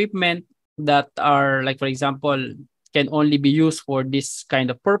or equipment that are, like for example, can only be used for this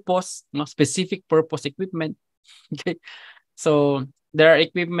kind of purpose, specific purpose equipment. Okay, so there are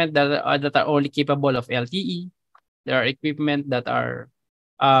equipment that are only capable of LTE. There are equipment that are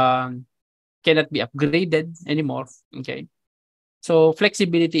cannot be upgraded anymore. Okay, so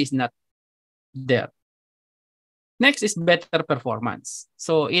flexibility is not there. Next is better performance.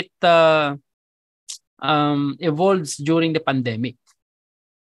 So it evolves during the pandemic.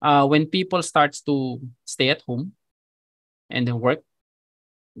 When people starts to stay at home and then work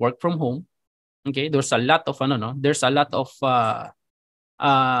from home. Okay, there's a lot of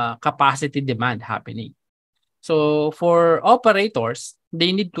capacity demand happening. So for operators,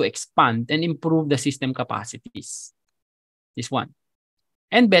 they need to expand and improve the system capacities. This one.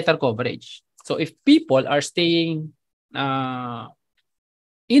 And better coverage. So if people are staying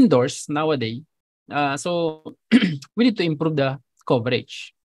indoors nowadays, so we need to improve the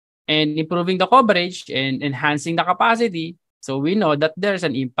coverage. And improving the coverage and enhancing the capacity, so we know that there's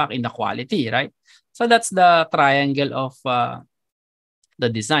an impact in the quality, right? So that's the triangle of the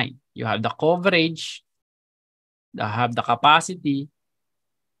design. You have the coverage, you have the capacity,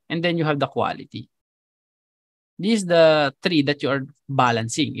 and then you have the quality. These are the three that you are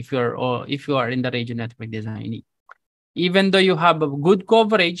balancing if you are in the radio network designing. Even though you have a good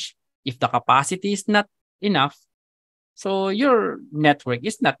coverage, if the capacity is not enough, so your network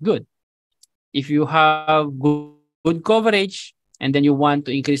is not good. If you have good coverage and then you want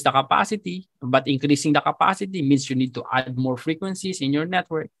to increase the capacity, but increasing the capacity means you need to add more frequencies in your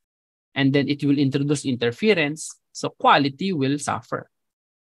network, and then it will introduce interference, so quality will suffer.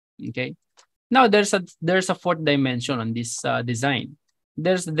 Okay. Now there's a fourth dimension on this design.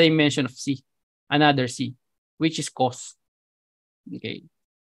 There's the dimension of C, another C, which is cost. Okay.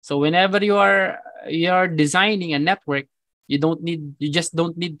 So whenever you are designing a network, you just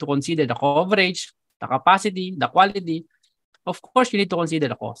don't need to consider the coverage, the capacity, the quality. Of course, you need to consider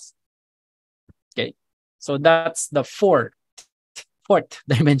the cost. Okay. So that's the fourth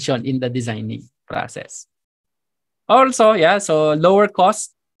dimension in the designing process. Also, yeah, so lower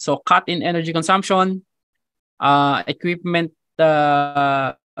cost, so cut in energy consumption, equipment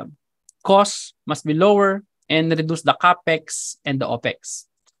cost must be lower, and reduce the capex and the opex.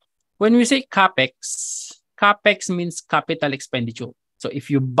 When we say capex, capex means capital expenditure. So if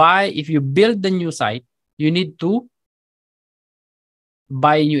you build the new site, you need to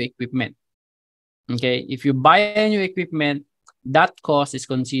buy new equipment. Okay, if you buy a new equipment, that cost is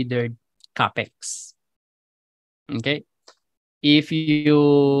considered capex. Okay, if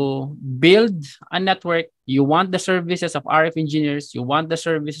you build a network, you want the services of RF engineers, you want the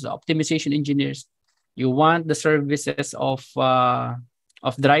services of optimization engineers, you want the services of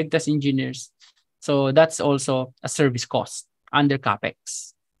drive test engineers. So that's also a service cost under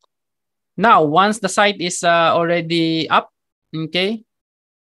capex. Now, once the site is already up, okay,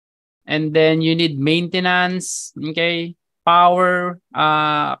 and then you need maintenance, okay, power,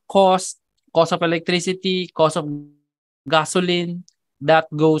 cost of electricity, cost of gasoline, that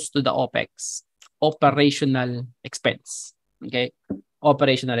goes to the OPEX, operational expense. Okay,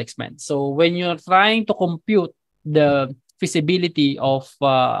 operational expense. So when you're trying to compute the feasibility of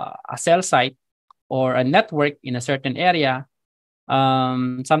a cell site or a network in a certain area,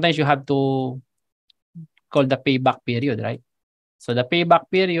 sometimes you have to call the payback period, right? So the payback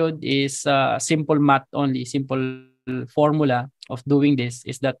period is simple math only, simple formula of doing this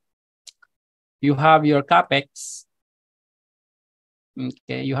is that you have your capex.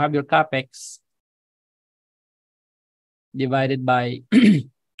 Okay, you have your capex divided by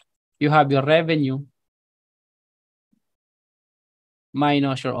you have your revenue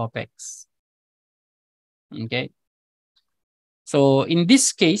minus your opex. Okay. So in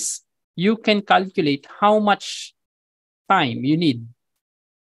this case, you can calculate how much time you need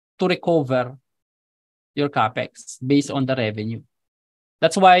to recover your capex based on the revenue.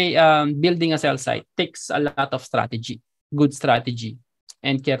 That's why building a cell site takes a lot of strategy, good strategy,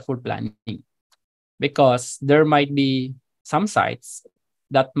 and careful planning. Because there might be some sites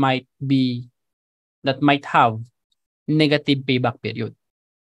that might have negative payback period.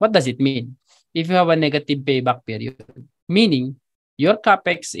 What does it mean? If you have a negative payback period, meaning your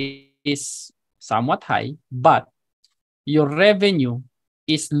capex is somewhat high, but your revenue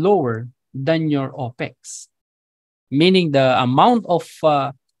is lower than your opex. Meaning the amount of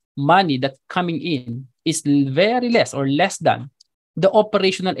money that's coming in is very less or less than the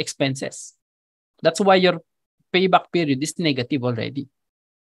operational expenses. That's why your payback period is negative already.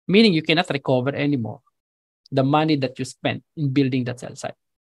 Meaning you cannot recover anymore the money that you spent in building that cell site.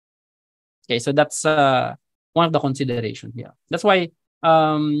 Okay, so that's one of the considerations here. That's why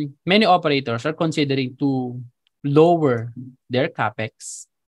many operators are considering to lower their capex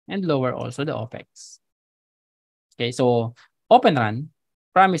and lower also the opex. Okay, so OpenRAN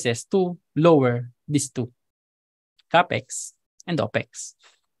promises to lower these two, capex and opex.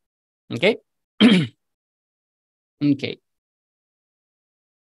 Okay. Okay.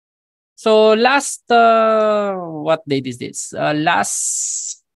 So last, what date is this?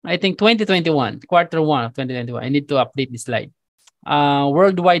 Last, I think 2021, quarter one of 2021. I need to update this slide.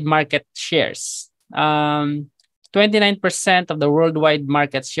 Worldwide market shares. 29% of the worldwide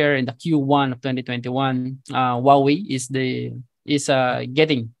market share in the Q1 of 2021. Huawei is getting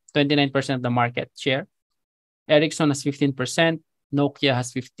 29% of the market share. Ericsson has 15%, Nokia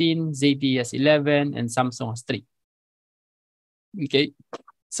has 15%, ZTE has 11%, and Samsung has 3%. Okay.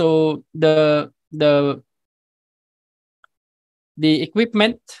 So the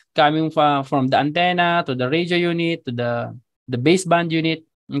equipment coming from the antenna to the radio unit to the baseband unit,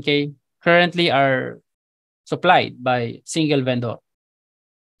 okay, currently are supplied by single vendor.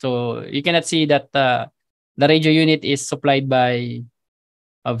 So you cannot see that the radio unit is supplied by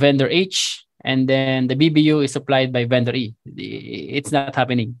a vendor H and then the BBU is supplied by vendor E. It's not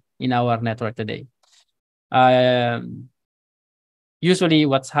happening in our network today. Usually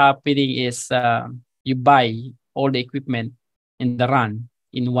what's happening is you buy all the equipment in the RAN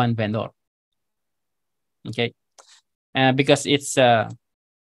in one vendor. Okay. Because it's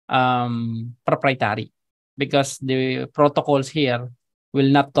proprietary. because the protocols here will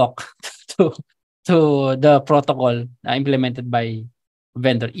not talk to the protocol implemented by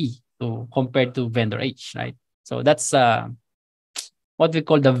vendor E compared to vendor H, right? So that's what we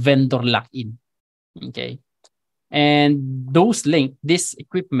call the vendor lock-in. Okay. And these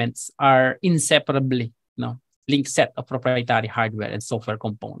equipments are inseparably, linked set of proprietary hardware and software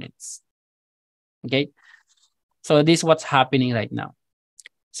components. Okay. So this is what's happening right now.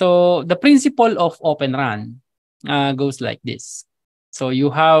 So the principle of Open RAN goes like this. So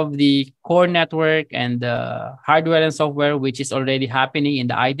you have the core network and the hardware and software, which is already happening in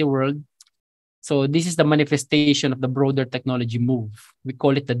the IT world. So this is the manifestation of the broader technology move. We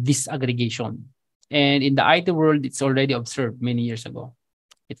call it the disaggregation. And in the IT world, it's already observed many years ago.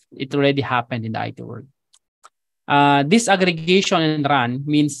 It already happened in the IT world. Disaggregation in RAN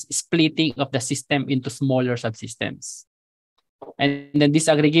means splitting of the system into smaller subsystems. And then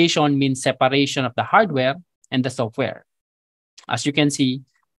disaggregation means separation of the hardware and the software. As you can see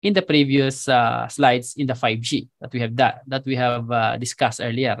in the previous slides in the 5G that we have discussed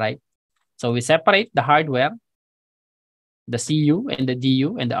earlier, right? So we separate the hardware, the CU and the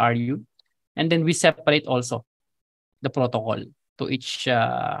DU and the RU, and then we separate also the protocol to each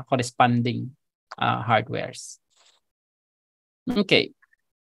corresponding hardwares. Okay.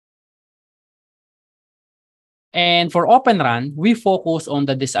 And for Open RAN, we focus on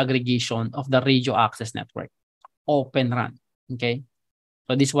the disaggregation of the radio access network. Open RAN. Okay.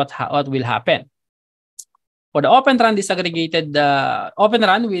 So this is what will happen. For the Open RAN disaggregated, Open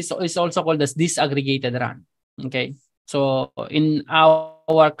RAN is also called as disaggregated RAN. Okay. So in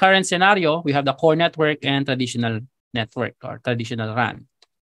our current scenario, we have the core network and traditional network or traditional RAN.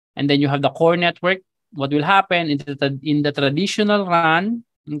 And then you have the core network. What will happen in the traditional RAN?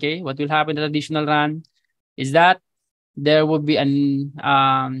 Okay. What will happen in the traditional RAN is that there will be a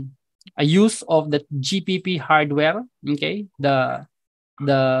use of the GPP hardware. Okay. The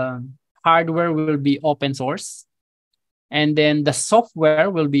hardware will be open source, and then the software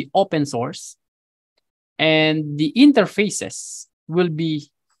will be open source, and the interfaces will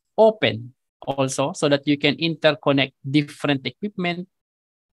be open also, so that you can interconnect different equipment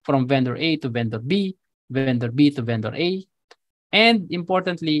from vendor A to vendor B to vendor A. And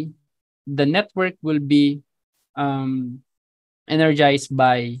importantly, the network will be energized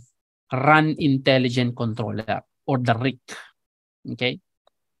by RAN Intelligent Controller, or the RIC. Okay.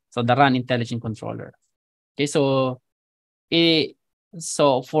 So the RAN Intelligent Controller. Okay. So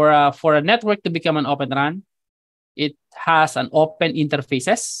for a network to become an Open RAN, it has an open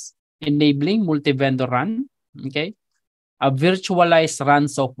interfaces enabling multi-vendor RAN. Okay. A virtualized RAN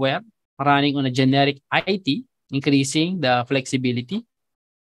software running on a generic IT, increasing the flexibility,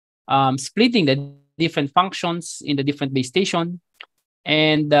 splitting the different functions in the different base station,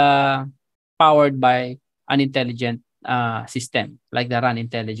 and powered by an intelligent system like the RAN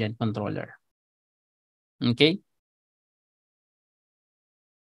Intelligent Controller. Okay.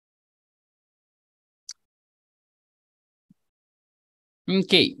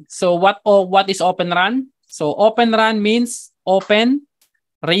 Okay. So what is Open RAN? So Open RAN means Open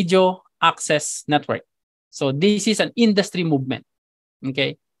Radio Access Network. So this is an industry movement,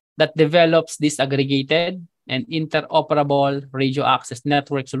 okay, that develops disaggregated and interoperable radio access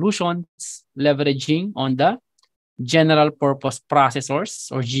network solutions, leveraging on the general purpose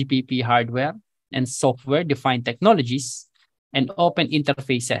processors or GPP hardware and software defined technologies and open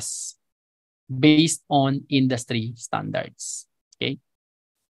interfaces based on industry standards. Okay.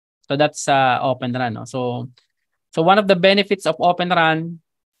 So that's Open RAN. No? So one of the benefits of Open RAN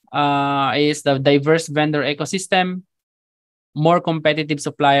is the diverse vendor ecosystem, more competitive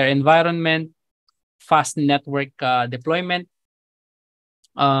supplier environment, fast network deployment,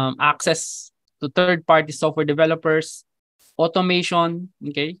 access to third-party software developers, automation,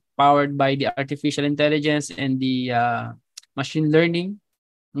 okay, powered by the artificial intelligence and the machine learning,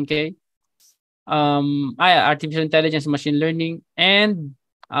 okay, artificial intelligence, machine learning, and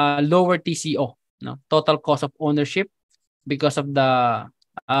lower TCO, total cost of ownership, because of the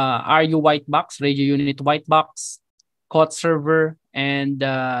RU white box, radio unit white box, COT server, and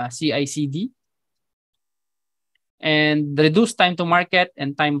CI/CD, and reduce time to market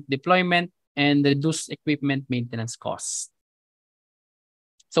and time of deployment, and reduce equipment maintenance costs.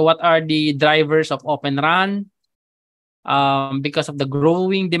 So what are the drivers of Open RAN? Because of the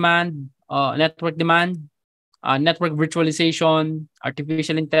growing demand, network demand, network virtualization,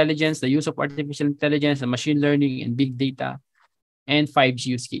 artificial intelligence, the use of artificial intelligence and machine learning and big data, and 5G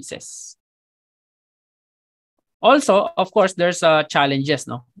use cases. Also, of course, there's challenges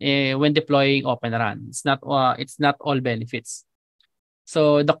when deploying Open RAN. It's not all benefits.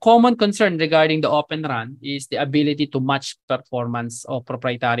 So the common concern regarding the Open RAN is the ability to match performance of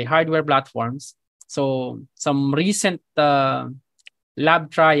proprietary hardware platforms. So some recent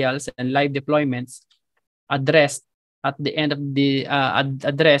lab trials and live deployments addressed at the end of the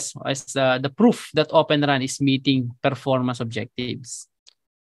address as the proof that Open RAN is meeting performance objectives.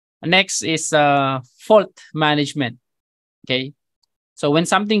 Next is fault management. Okay, so when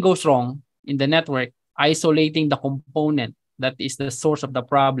something goes wrong in the network, isolating the component that is the source of the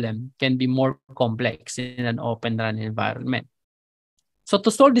problem can be more complex in an Open RAN environment. So to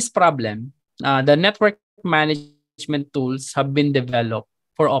solve this problem, the network management tools have been developed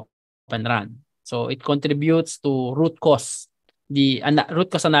for Open RAN. So it contributes to root cause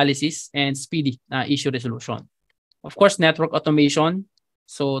analysis and speedy issue resolution. Of course, network automation.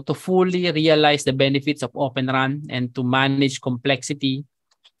 So to fully realize the benefits of Open RAN and to manage complexity,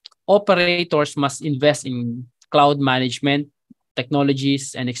 operators must invest in cloud management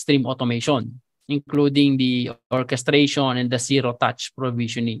technologies and extreme automation, including the orchestration and the zero-touch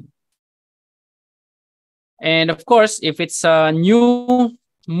provisioning. And of course, if it's a new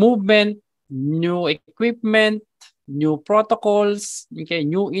movement, new equipment, new protocols, okay,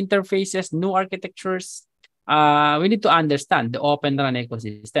 new interfaces, new architectures, we need to understand the Open RAN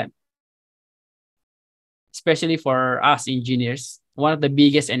ecosystem. Especially for us engineers, one of the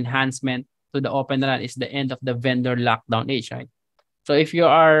biggest enhancement to the Open RAN is the end of the vendor lockdown age, right? So if you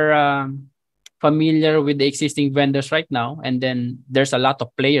are familiar with the existing vendors right now, and then there's a lot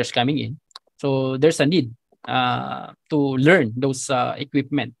of players coming in, so there's a need to learn those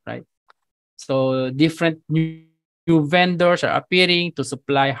equipment, right? So different new vendors are appearing to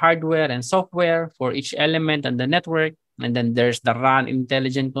supply hardware and software for each element and the network. And then there's the RAN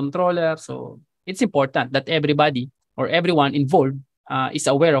intelligent controller. So it's important that everybody or everyone involved is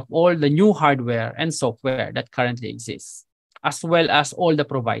aware of all the new hardware and software that currently exists, as well as all the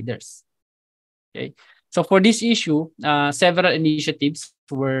providers. Okay. So for this issue, several initiatives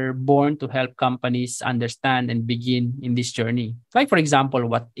were born to help companies understand and begin in this journey. Like, for example,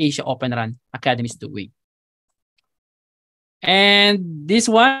 what Asia Open RAN Academy is doing. And this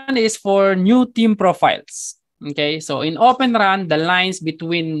one is for new team profiles. Okay, so in Open RAN, the lines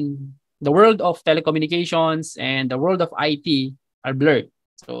between the world of telecommunications and the world of IT are blurred.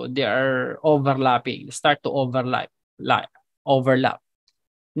 So they are overlapping, they start to overlap. Not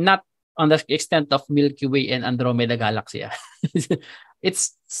on the extent of Milky Way and Andromeda Galaxy.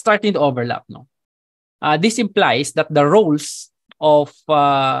 It's starting to overlap. No, this implies that the roles of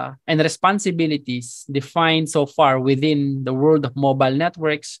and responsibilities defined so far within the world of mobile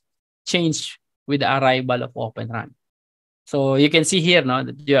networks change with the arrival of Open RAN. So you can see here, no,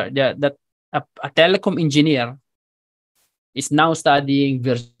 that a telecom engineer is now studying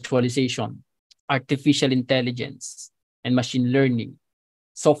virtualization, artificial intelligence, and machine learning,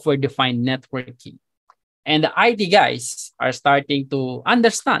 software-defined networking. And the IT guys are starting to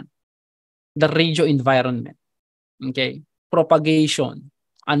understand the radio environment, okay, propagation,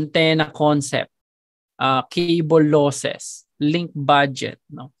 antenna concept, cable losses, link budget,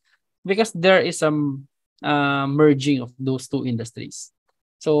 no, because there is some merging of those two industries.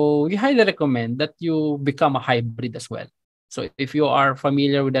 So we highly recommend that you become a hybrid as well. So if you are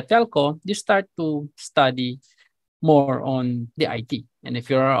familiar with the telco, you start to study more on the IT. And if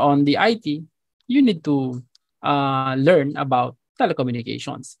you're on the IT, you need to learn about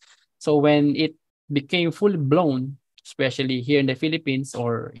telecommunications. So when it became full blown, especially here in the Philippines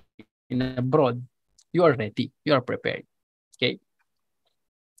or in abroad, you are ready, you are prepared. Okay.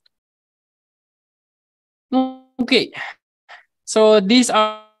 Okay. So these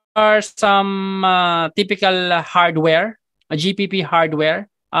are some typical hardware, a GPP hardware,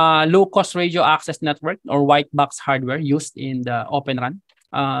 low-cost radio access network or white box hardware used in the Open RAN.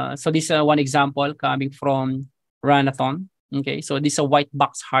 So this is one example coming from Ranathon. Okay, so this is a white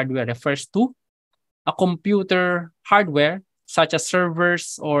box hardware refers to a computer hardware such as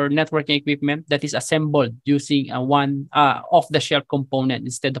servers or networking equipment that is assembled using a one off-the-shelf component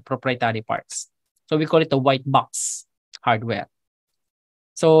instead of proprietary parts. So we call it a white box hardware.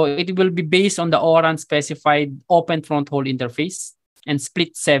 So it will be based on the ORAN specified open front hole interface and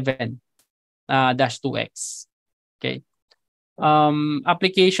split 7-2X. Okay.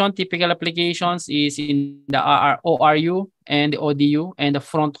 Typical applications is in the ORU and the ODU and the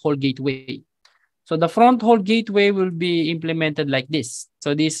front hole gateway. So the front hole gateway will be implemented like this.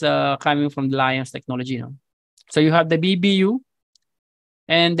 So this coming from the Lions technology. No? So you have the BBU,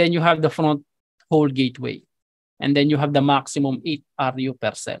 and then you have the front hole gateway. And then you have the maximum 8 RU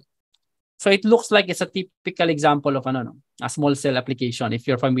per cell. So it looks like it's a typical example of a small cell application if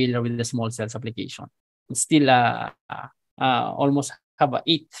you're familiar with the small cells application. It's still almost have a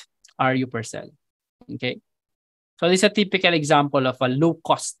 8 RU per cell. Okay. So this is a typical example of a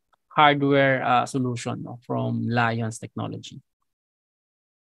low-cost hardware solution from Lions Technology.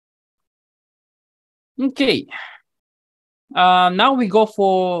 Okay. Now we go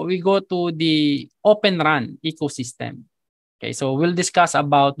to the Open RAN ecosystem. Okay, so we'll discuss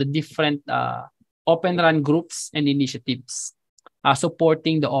about the different Open RAN groups and initiatives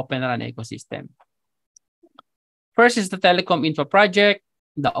supporting the Open RAN ecosystem. First is the Telecom Infra Project,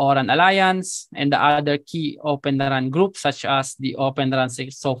 the ORAN Alliance, and the other key Open RAN groups such as the Open RAN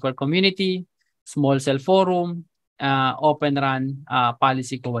Software Community, Small Cell Forum, Open RAN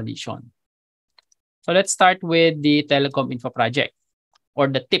Policy Coalition. So let's start with the Telecom Infra Project, or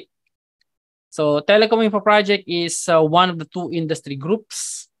the TIP. So Telecom Infra Project is one of the two industry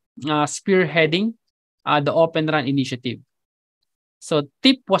groups spearheading the Open RAN initiative. So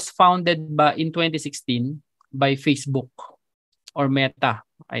TIP was founded in 2016 by Facebook, or Meta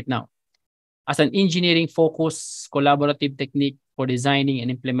right now, as an engineering-focused collaborative technique for designing and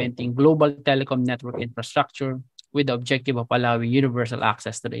implementing global telecom network infrastructure with the objective of allowing universal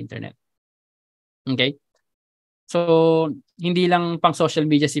access to the internet. Okay? So, hindi lang pang social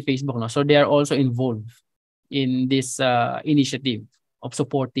media si Facebook, no? So, they are also involved in this initiative of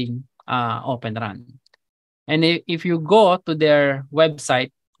supporting Open RAN. And if you go to their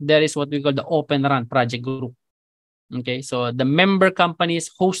website, there is what we call the Open RAN Project Group. Okay? So, the member companies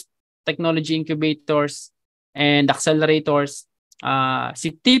host technology incubators and accelerators.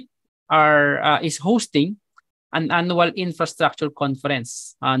 Si TIP is hosting an annual infrastructure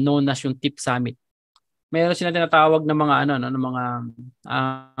conference known as yung TIP Summit. Meron sila tinatawag na mga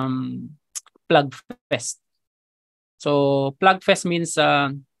plug fest. So plug fest means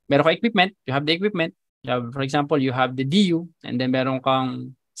meron ka equipment, you have the equipment. You have, for example, you have the DU and then meron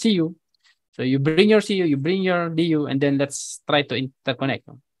kang CU. So you bring your CU, you bring your DU, and then let's try to interconnect.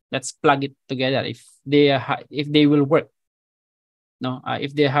 Let's plug it together if they will work. No,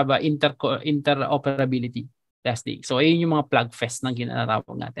 if they have a interoperability testing. So ayun yung mga plug fest na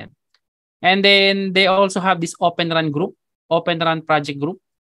ginatawag natin. And then they also have this Open RAN group, Open RAN Project Group.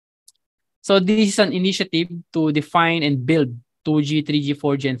 So this is an initiative to define and build 2G, 3G,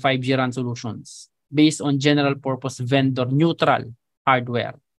 4G, and 5G RAN solutions based on general purpose vendor neutral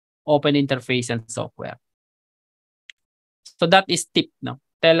hardware, open interface, and software. So that is TIP, no?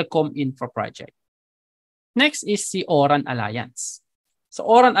 Telecom Infra Project. Next is the ORAN Alliance. So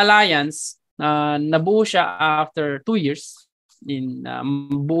ORAN Alliance, nabuo siya after 2 years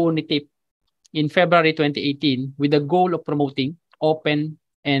buo ni TIP in February 2018 with the goal of promoting open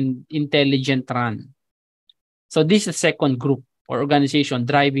and intelligent RAN. So this is the second group or organization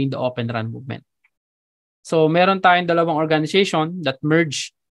driving the Open RAN movement. So meron tayong dalawang organization that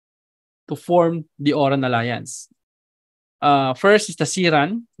merge to form the ORAN Alliance. First is the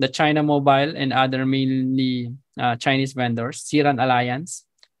CRAN, the China Mobile and other mainly Chinese vendors, CRAN Alliance,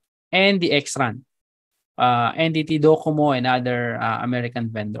 and the XRAN, NTT Docomo and other American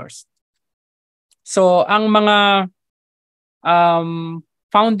vendors. So, ang mga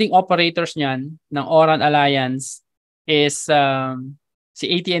founding operators niyan ng ORAN Alliance is si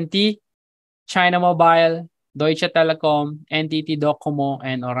AT&T, China Mobile, Deutsche Telekom, NTT Docomo,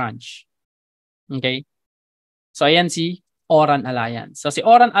 and Orange. Okay? So, ayan si ORAN Alliance. So, si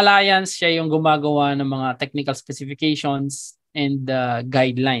ORAN Alliance, siya yung gumagawa ng mga technical specifications and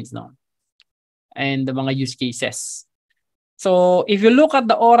guidelines, no? And the mga use cases. So, if you look at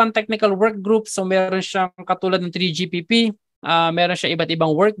the ORAN Technical Work Group, so meron siyang katulad ng 3GPP, meron siya iba't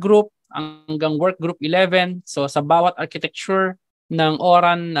ibang work group, hanggang work group 11. So, sa bawat architecture ng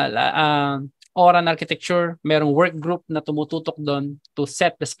ORAN architecture, merong work group na tumututok doon to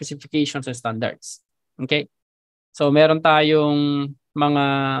set the specifications and standards. Okay? So, meron tayong mga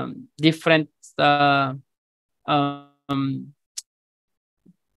different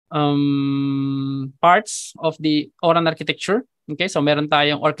parts of the ORAN architecture. Okay, so meron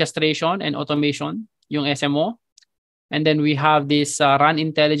tayong orchestration and automation, yung SMO. And then we have this RAN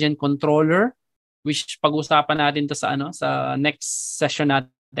Intelligent Controller, which pag-usapan natin to sa next session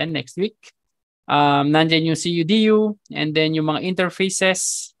natin next week. Nandiyan yung CUDU and then yung mga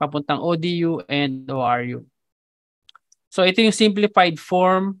interfaces papuntang ODU and ORU. So ito yung simplified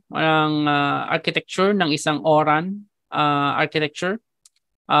form ng architecture ng isang ORAN architecture.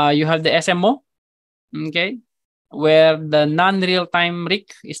 You have the SMO, okay, where the non-real-time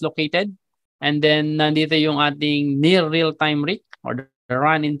RIC is located. And then, nandito yung ating near real-time RIC or the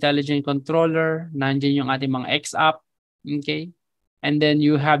RAN Intelligent Controller. Nandiyan yung ating mga XApp, okay. And then,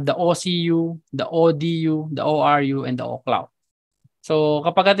 you have the OCU, the ODU, the ORU, and the OCloud. So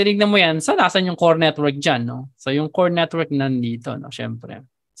kapag tinignan mo yan, nasan yung core network dyan, no? So yung core network nandito, no? Syempre.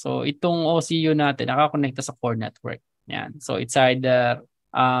 So itong OCU natin, nakakonekta sa core network. Yan. So it's either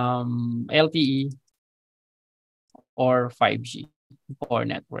LTE or 5G core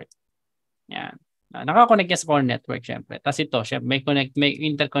network. Yan. Nakakonect yan sa core network, syempre. Tapos ito, syempre, may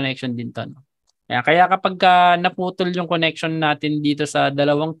interconnection din to, no? Kaya kapag naputol yung connection natin dito sa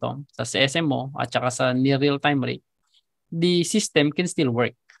dalawang to, sa SMO at saka sa near real-time rate, the system can still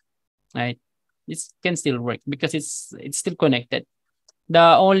work, right? It can still work because it's still connected.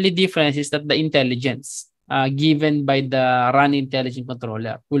 The only difference is that the intelligence given by the RAN intelligent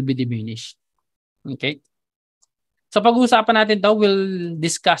controller will be diminished. Okay? So pag-uusapan natin daw, we'll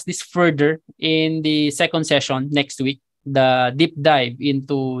discuss this further in the second session next week, the deep dive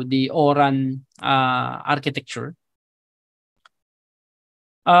into the ORAN architecture.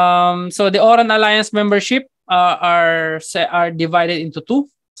 So the ORAN Alliance membership are divided into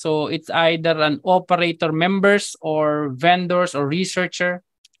two. So it's either an operator members or vendors or researcher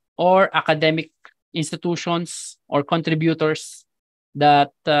or academic institutions or contributors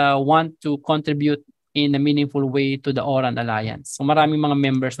that want to contribute in a meaningful way to the ORAN Alliance. So maraming mga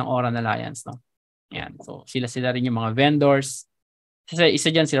members ng ORAN Alliance, no? Yan. So sila rin yung mga vendors.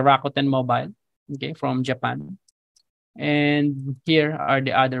 Isa dyan si Rakuten Mobile, okay, from Japan. And here are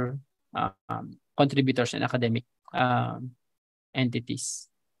the other contributors and academic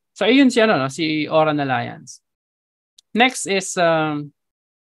entities. So ayun si ORAN Alliance. Next is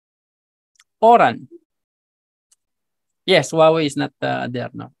ORAN. Yes, Huawei is not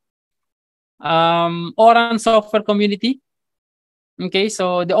there, no? ORAN Software Community. Okay,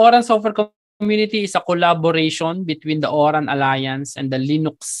 so the ORAN Software Community is a collaboration between the ORAN Alliance and the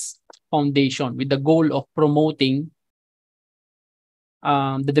Linux Foundation with the goal of promoting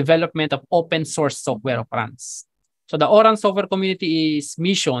the development of open source software of RANs. So the ORAN Software Community's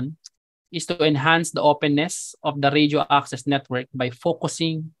mission is to enhance the openness of the radio access network by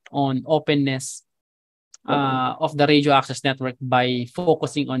focusing on openness of the radio access network by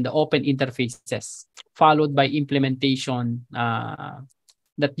focusing on the open interfaces, followed by implementation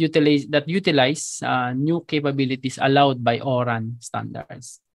that utilize new capabilities allowed by ORAN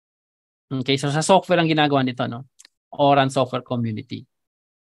standards. Okay, so sa software ang ginagawa nito, no? ORAN Software Community.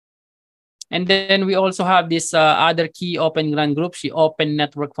 And then we also have this other key Open RAN group, si Open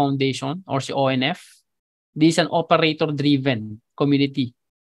Network Foundation or si ONF. This is an operator-driven community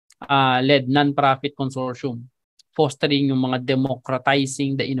led non-profit consortium, fostering yung mga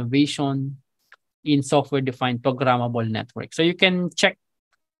democratizing the innovation in software-defined programmable network. So you can check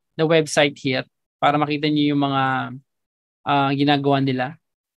the website here para makita niyo yung mga ginagawa nila.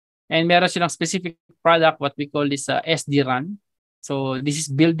 And meron silang specific product, what we call this SD-RAN. So this is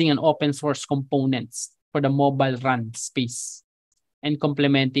building an open source components for the mobile RAN space and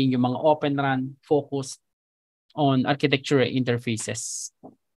complementing yung mga open RAN focused on architecture interfaces.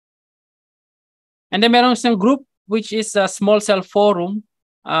 And then meron siyang group which is a small cell forum,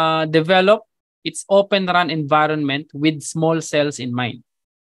 develop its open RAN environment with small cells in mind.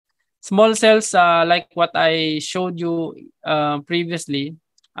 Small cells, like what I showed you previously,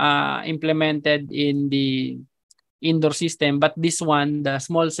 implemented in the indoor system, but this one, the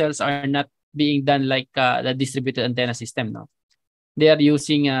small cells are not being done like the distributed antenna system. No, they are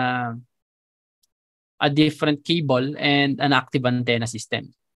using a different cable and an active antenna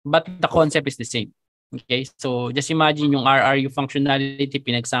system, but the concept is the same. Okay, so just imagine yung RRU functionality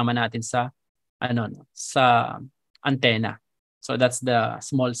pinagsama natin sa sa antenna. So that's the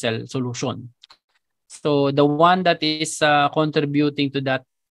small cell solution. So the one that is contributing to that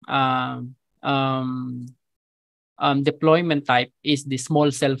deployment type is the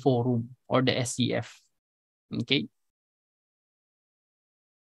small cell forum or the SCF. Okay.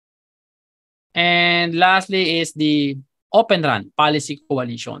 And lastly is the Open RAN Policy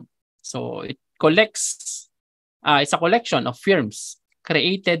Coalition. So it collects, it's a collection of firms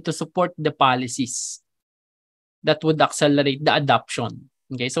created to support the policies that would accelerate the adoption.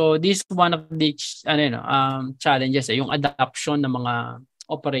 Okay, so this is one of the challenges, yung adoption ng mga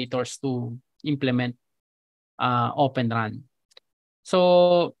operators to implement Open RAN.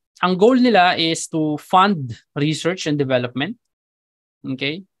 So ang goal nila is to fund research and development,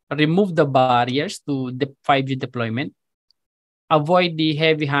 okay, remove the barriers to the 5G deployment, avoid the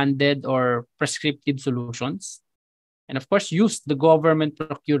heavy-handed or prescriptive solutions, and of course, use the government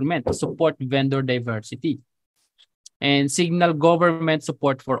procurement to support vendor diversity, and signal government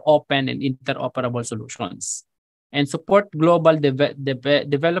support for open and interoperable solutions, and support global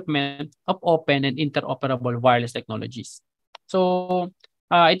development of open and interoperable wireless technologies. So,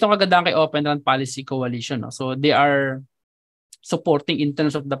 itong kagandahan kay Open RAN Policy Coalition, no? So they are supporting in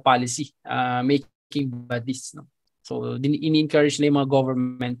terms of the policy making bodies. No? So, in-encourage nila yung mga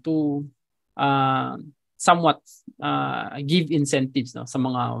government to somewhat give incentives no, sa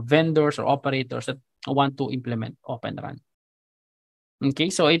mga vendors or operators that want to implement Open RAN.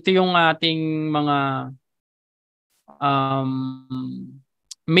 Okay, so ito yung ating mga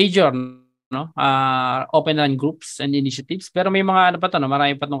major no Open RAN groups and initiatives, pero may mga ano pa to no,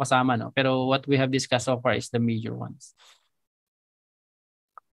 marami pa tong kasama no, pero what we have discussed so far is the major ones.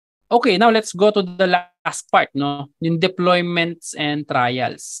 Okay, now let's go to the last part no, yung deployments and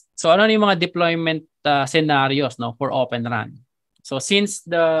trials. So ano yung mga deployment scenarios no for Open RAN? So since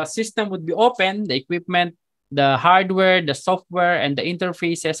the system would be open, the equipment, the hardware, the software, and the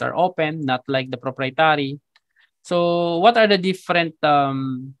interfaces are open, not like the proprietary. So what are the different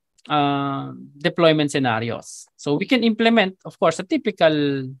deployment scenarios? So we can implement, of course, a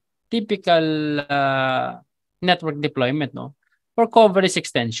typical network deployment no, for coverage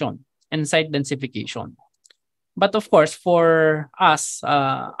extension and site densification. But of course, for us,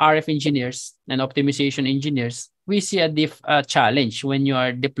 RF engineers and optimization engineers, we see a challenge when you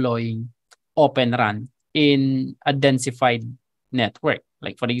are deploying Open RAN in a densified network.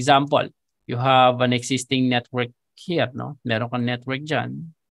 Like for example, you have an existing network here, no? Meron kang network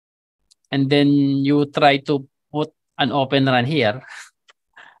dyan. And then you try to put an Open RAN here.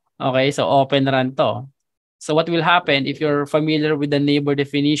 Okay, so Open RAN to. So what will happen if you're familiar with the neighbor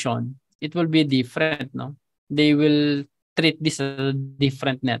definition, it will be different, no? They will treat this as a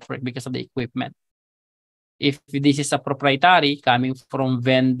different network because of the equipment. If this is a proprietary coming from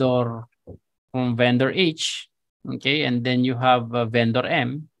vendor H, okay, and then you have a vendor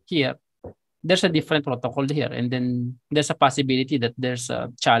M here, there's a different protocol here, and then there's a possibility that there's a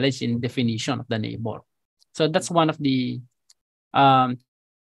challenge in definition of the neighbor. So that's one of the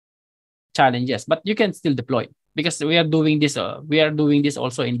challenges, but you can still deploy because we are doing this. We are doing this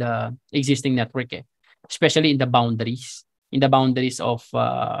also in the existing network, especially in the boundaries of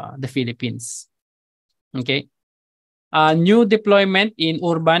the Philippines. Okay. New deployment in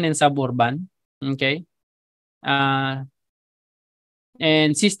urban and suburban. Okay. And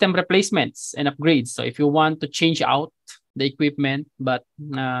system replacements and upgrades. So if you want to change out the equipment, but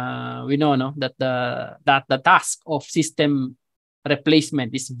we know no, that the task of system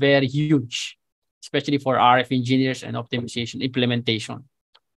replacement is very huge, especially for RF engineers and optimization implementation.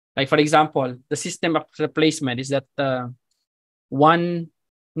 Like for example, the system of replacement is that one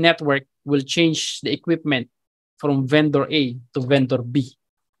network will change the equipment from vendor A to vendor B.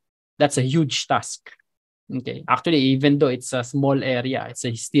 That's a huge task. Okay, actually, even though it's a small area, it's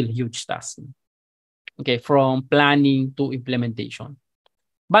a still huge task. Okay, from planning to implementation.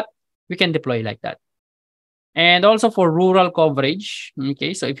 But we can deploy like that. And also for rural coverage.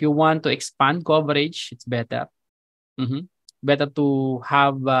 Okay, so if you want to expand coverage, it's better. Better to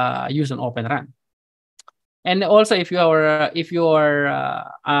have use an Open RAN. And also if you are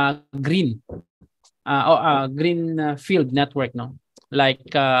green field network, no, like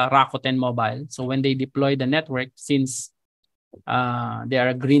Rakuten Mobile. So when they deploy the network, since they are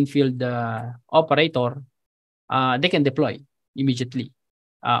a greenfield operator, they can deploy immediately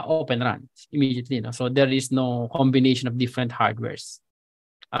Open RAN immediately. No? So there is no combination of different hardwares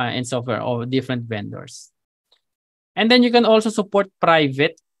and software or different vendors. And then you can also support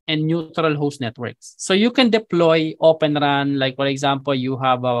private and neutral host networks. So you can deploy Open RAN, like for example, you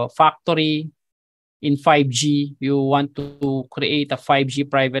have a factory in 5G, you want to create a 5G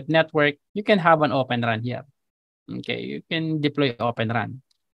private network, you can have an Open RAN here. Okay, you can deploy Open RAN.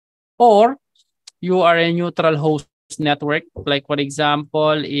 Or you are a neutral host network, like for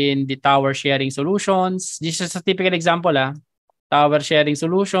example, in the tower sharing solutions. This is a typical example, tower sharing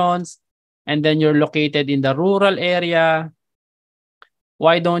solutions, and then you're located in the rural area.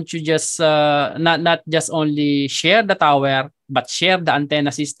 Why don't you just not just only share the tower, but share the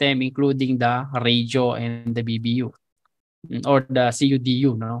antenna system, including the radio and the BBU or the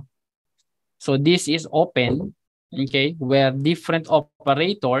CUDU, no? So this is open, okay, where different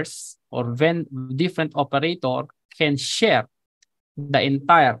operators or different operator can share the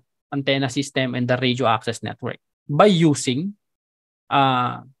entire antenna system and the radio access network by using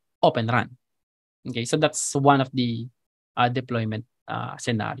Open RAN. Okay, so that's one of the deployment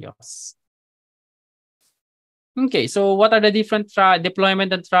scenarios. Okay, so what are the different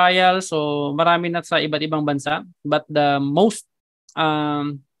deployment and trials? So marami na sa iba't ibang bansa, but the most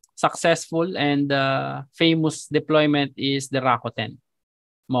successful and famous deployment is the Rakuten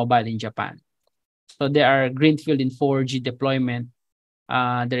Mobile in Japan. So they are greenfield in 4G deployment.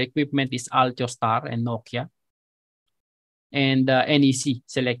 Their equipment is Altiostar and Nokia. And NEC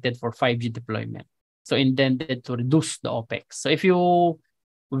selected for 5G deployment. So intended to reduce the OPEX. So if you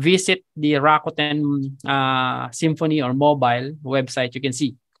visit the Rakuten Symphony or mobile website, you can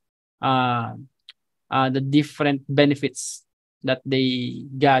see the different benefits that they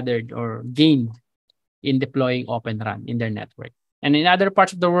gathered or gained in deploying Open RAN in their network. And in other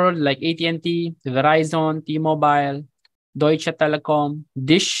parts of the world, like AT&T, Verizon, T-Mobile, Deutsche Telekom,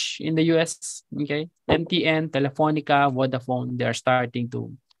 Dish in the US, okay, MTN, Telefonica, Vodafone, they are starting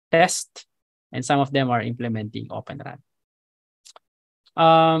to test, and some of them are implementing Open RAN.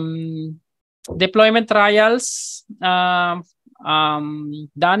 Deployment trials done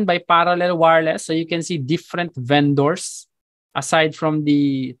by Parallel Wireless. So you can see different vendors aside from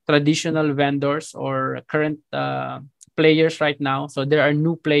the traditional vendors or current players right now. So there are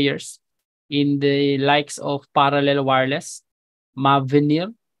new players in the likes of Parallel Wireless,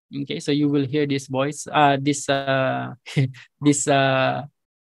 Mavenir. Okay, so you will hear this voice, this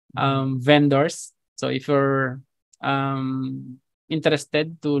vendors. So if you're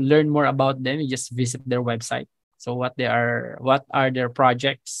interested to learn more about them, you just visit their website. So what are their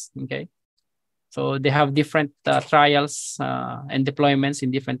projects? Okay, so they have different trials and deployments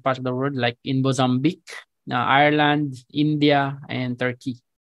in different parts of the world, like in Mozambique, Ireland, India, and Turkey.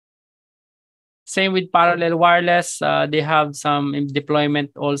 Same with Parallel Wireless. They have some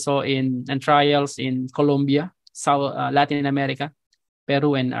deployment also and trials in Colombia, South Latin America,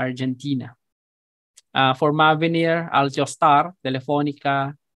 Peru, and Argentina. For Mavenir, Altiostar,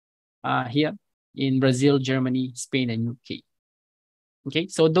 Telefonica here in Brazil, Germany, Spain, and UK. Okay,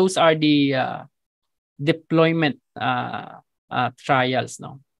 so those are the deployment trials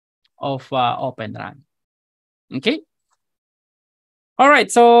now of Open RAN. Okay. All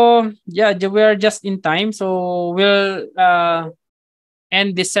right, so yeah, we're just in time. So we'll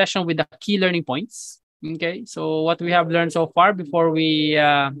end this session with the key learning points. Okay, so what we have learned so far before we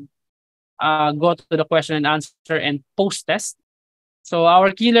go to the question and answer and post test. So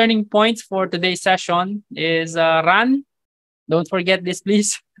our key learning points for today's session is RAN. Don't forget this,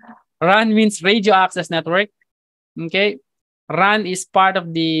 please. RAN means radio access network. Okay, RAN is part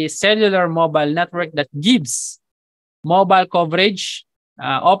of the cellular mobile network that gives mobile coverage.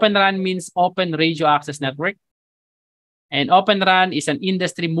 Open RAN means Open Radio Access Network. And Open RAN is an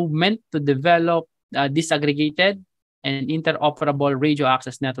industry movement to develop disaggregated and interoperable radio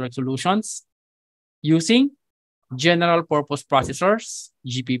access network solutions using general purpose processors,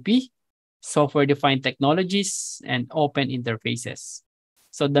 GPP, software-defined technologies, and open interfaces.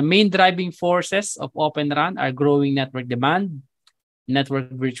 So the main driving forces of Open RAN are growing network demand,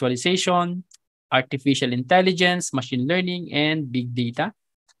 network virtualization, artificial intelligence, machine learning, and big data.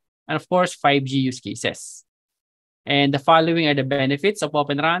 And of course, 5G use cases. And the following are the benefits of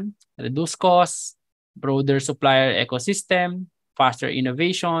Open RAN: reduced costs, broader supplier ecosystem, faster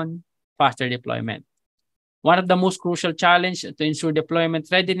innovation, faster deployment. One of the most crucial challenges to ensure deployment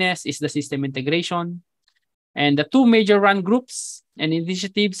readiness is the system integration. And the two major RAN groups and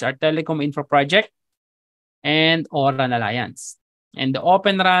initiatives are Telecom Infra Project and O-RAN Alliance. And the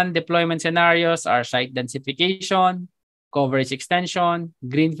Open RAN deployment scenarios are site densification, coverage extension,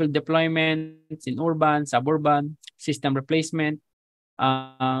 greenfield deployments in urban, suburban, system replacement,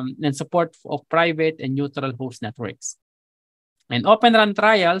 and support of private and neutral host networks. And Open RAN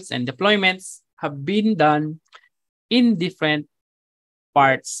trials and deployments have been done in different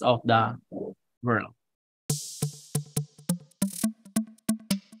parts of the world.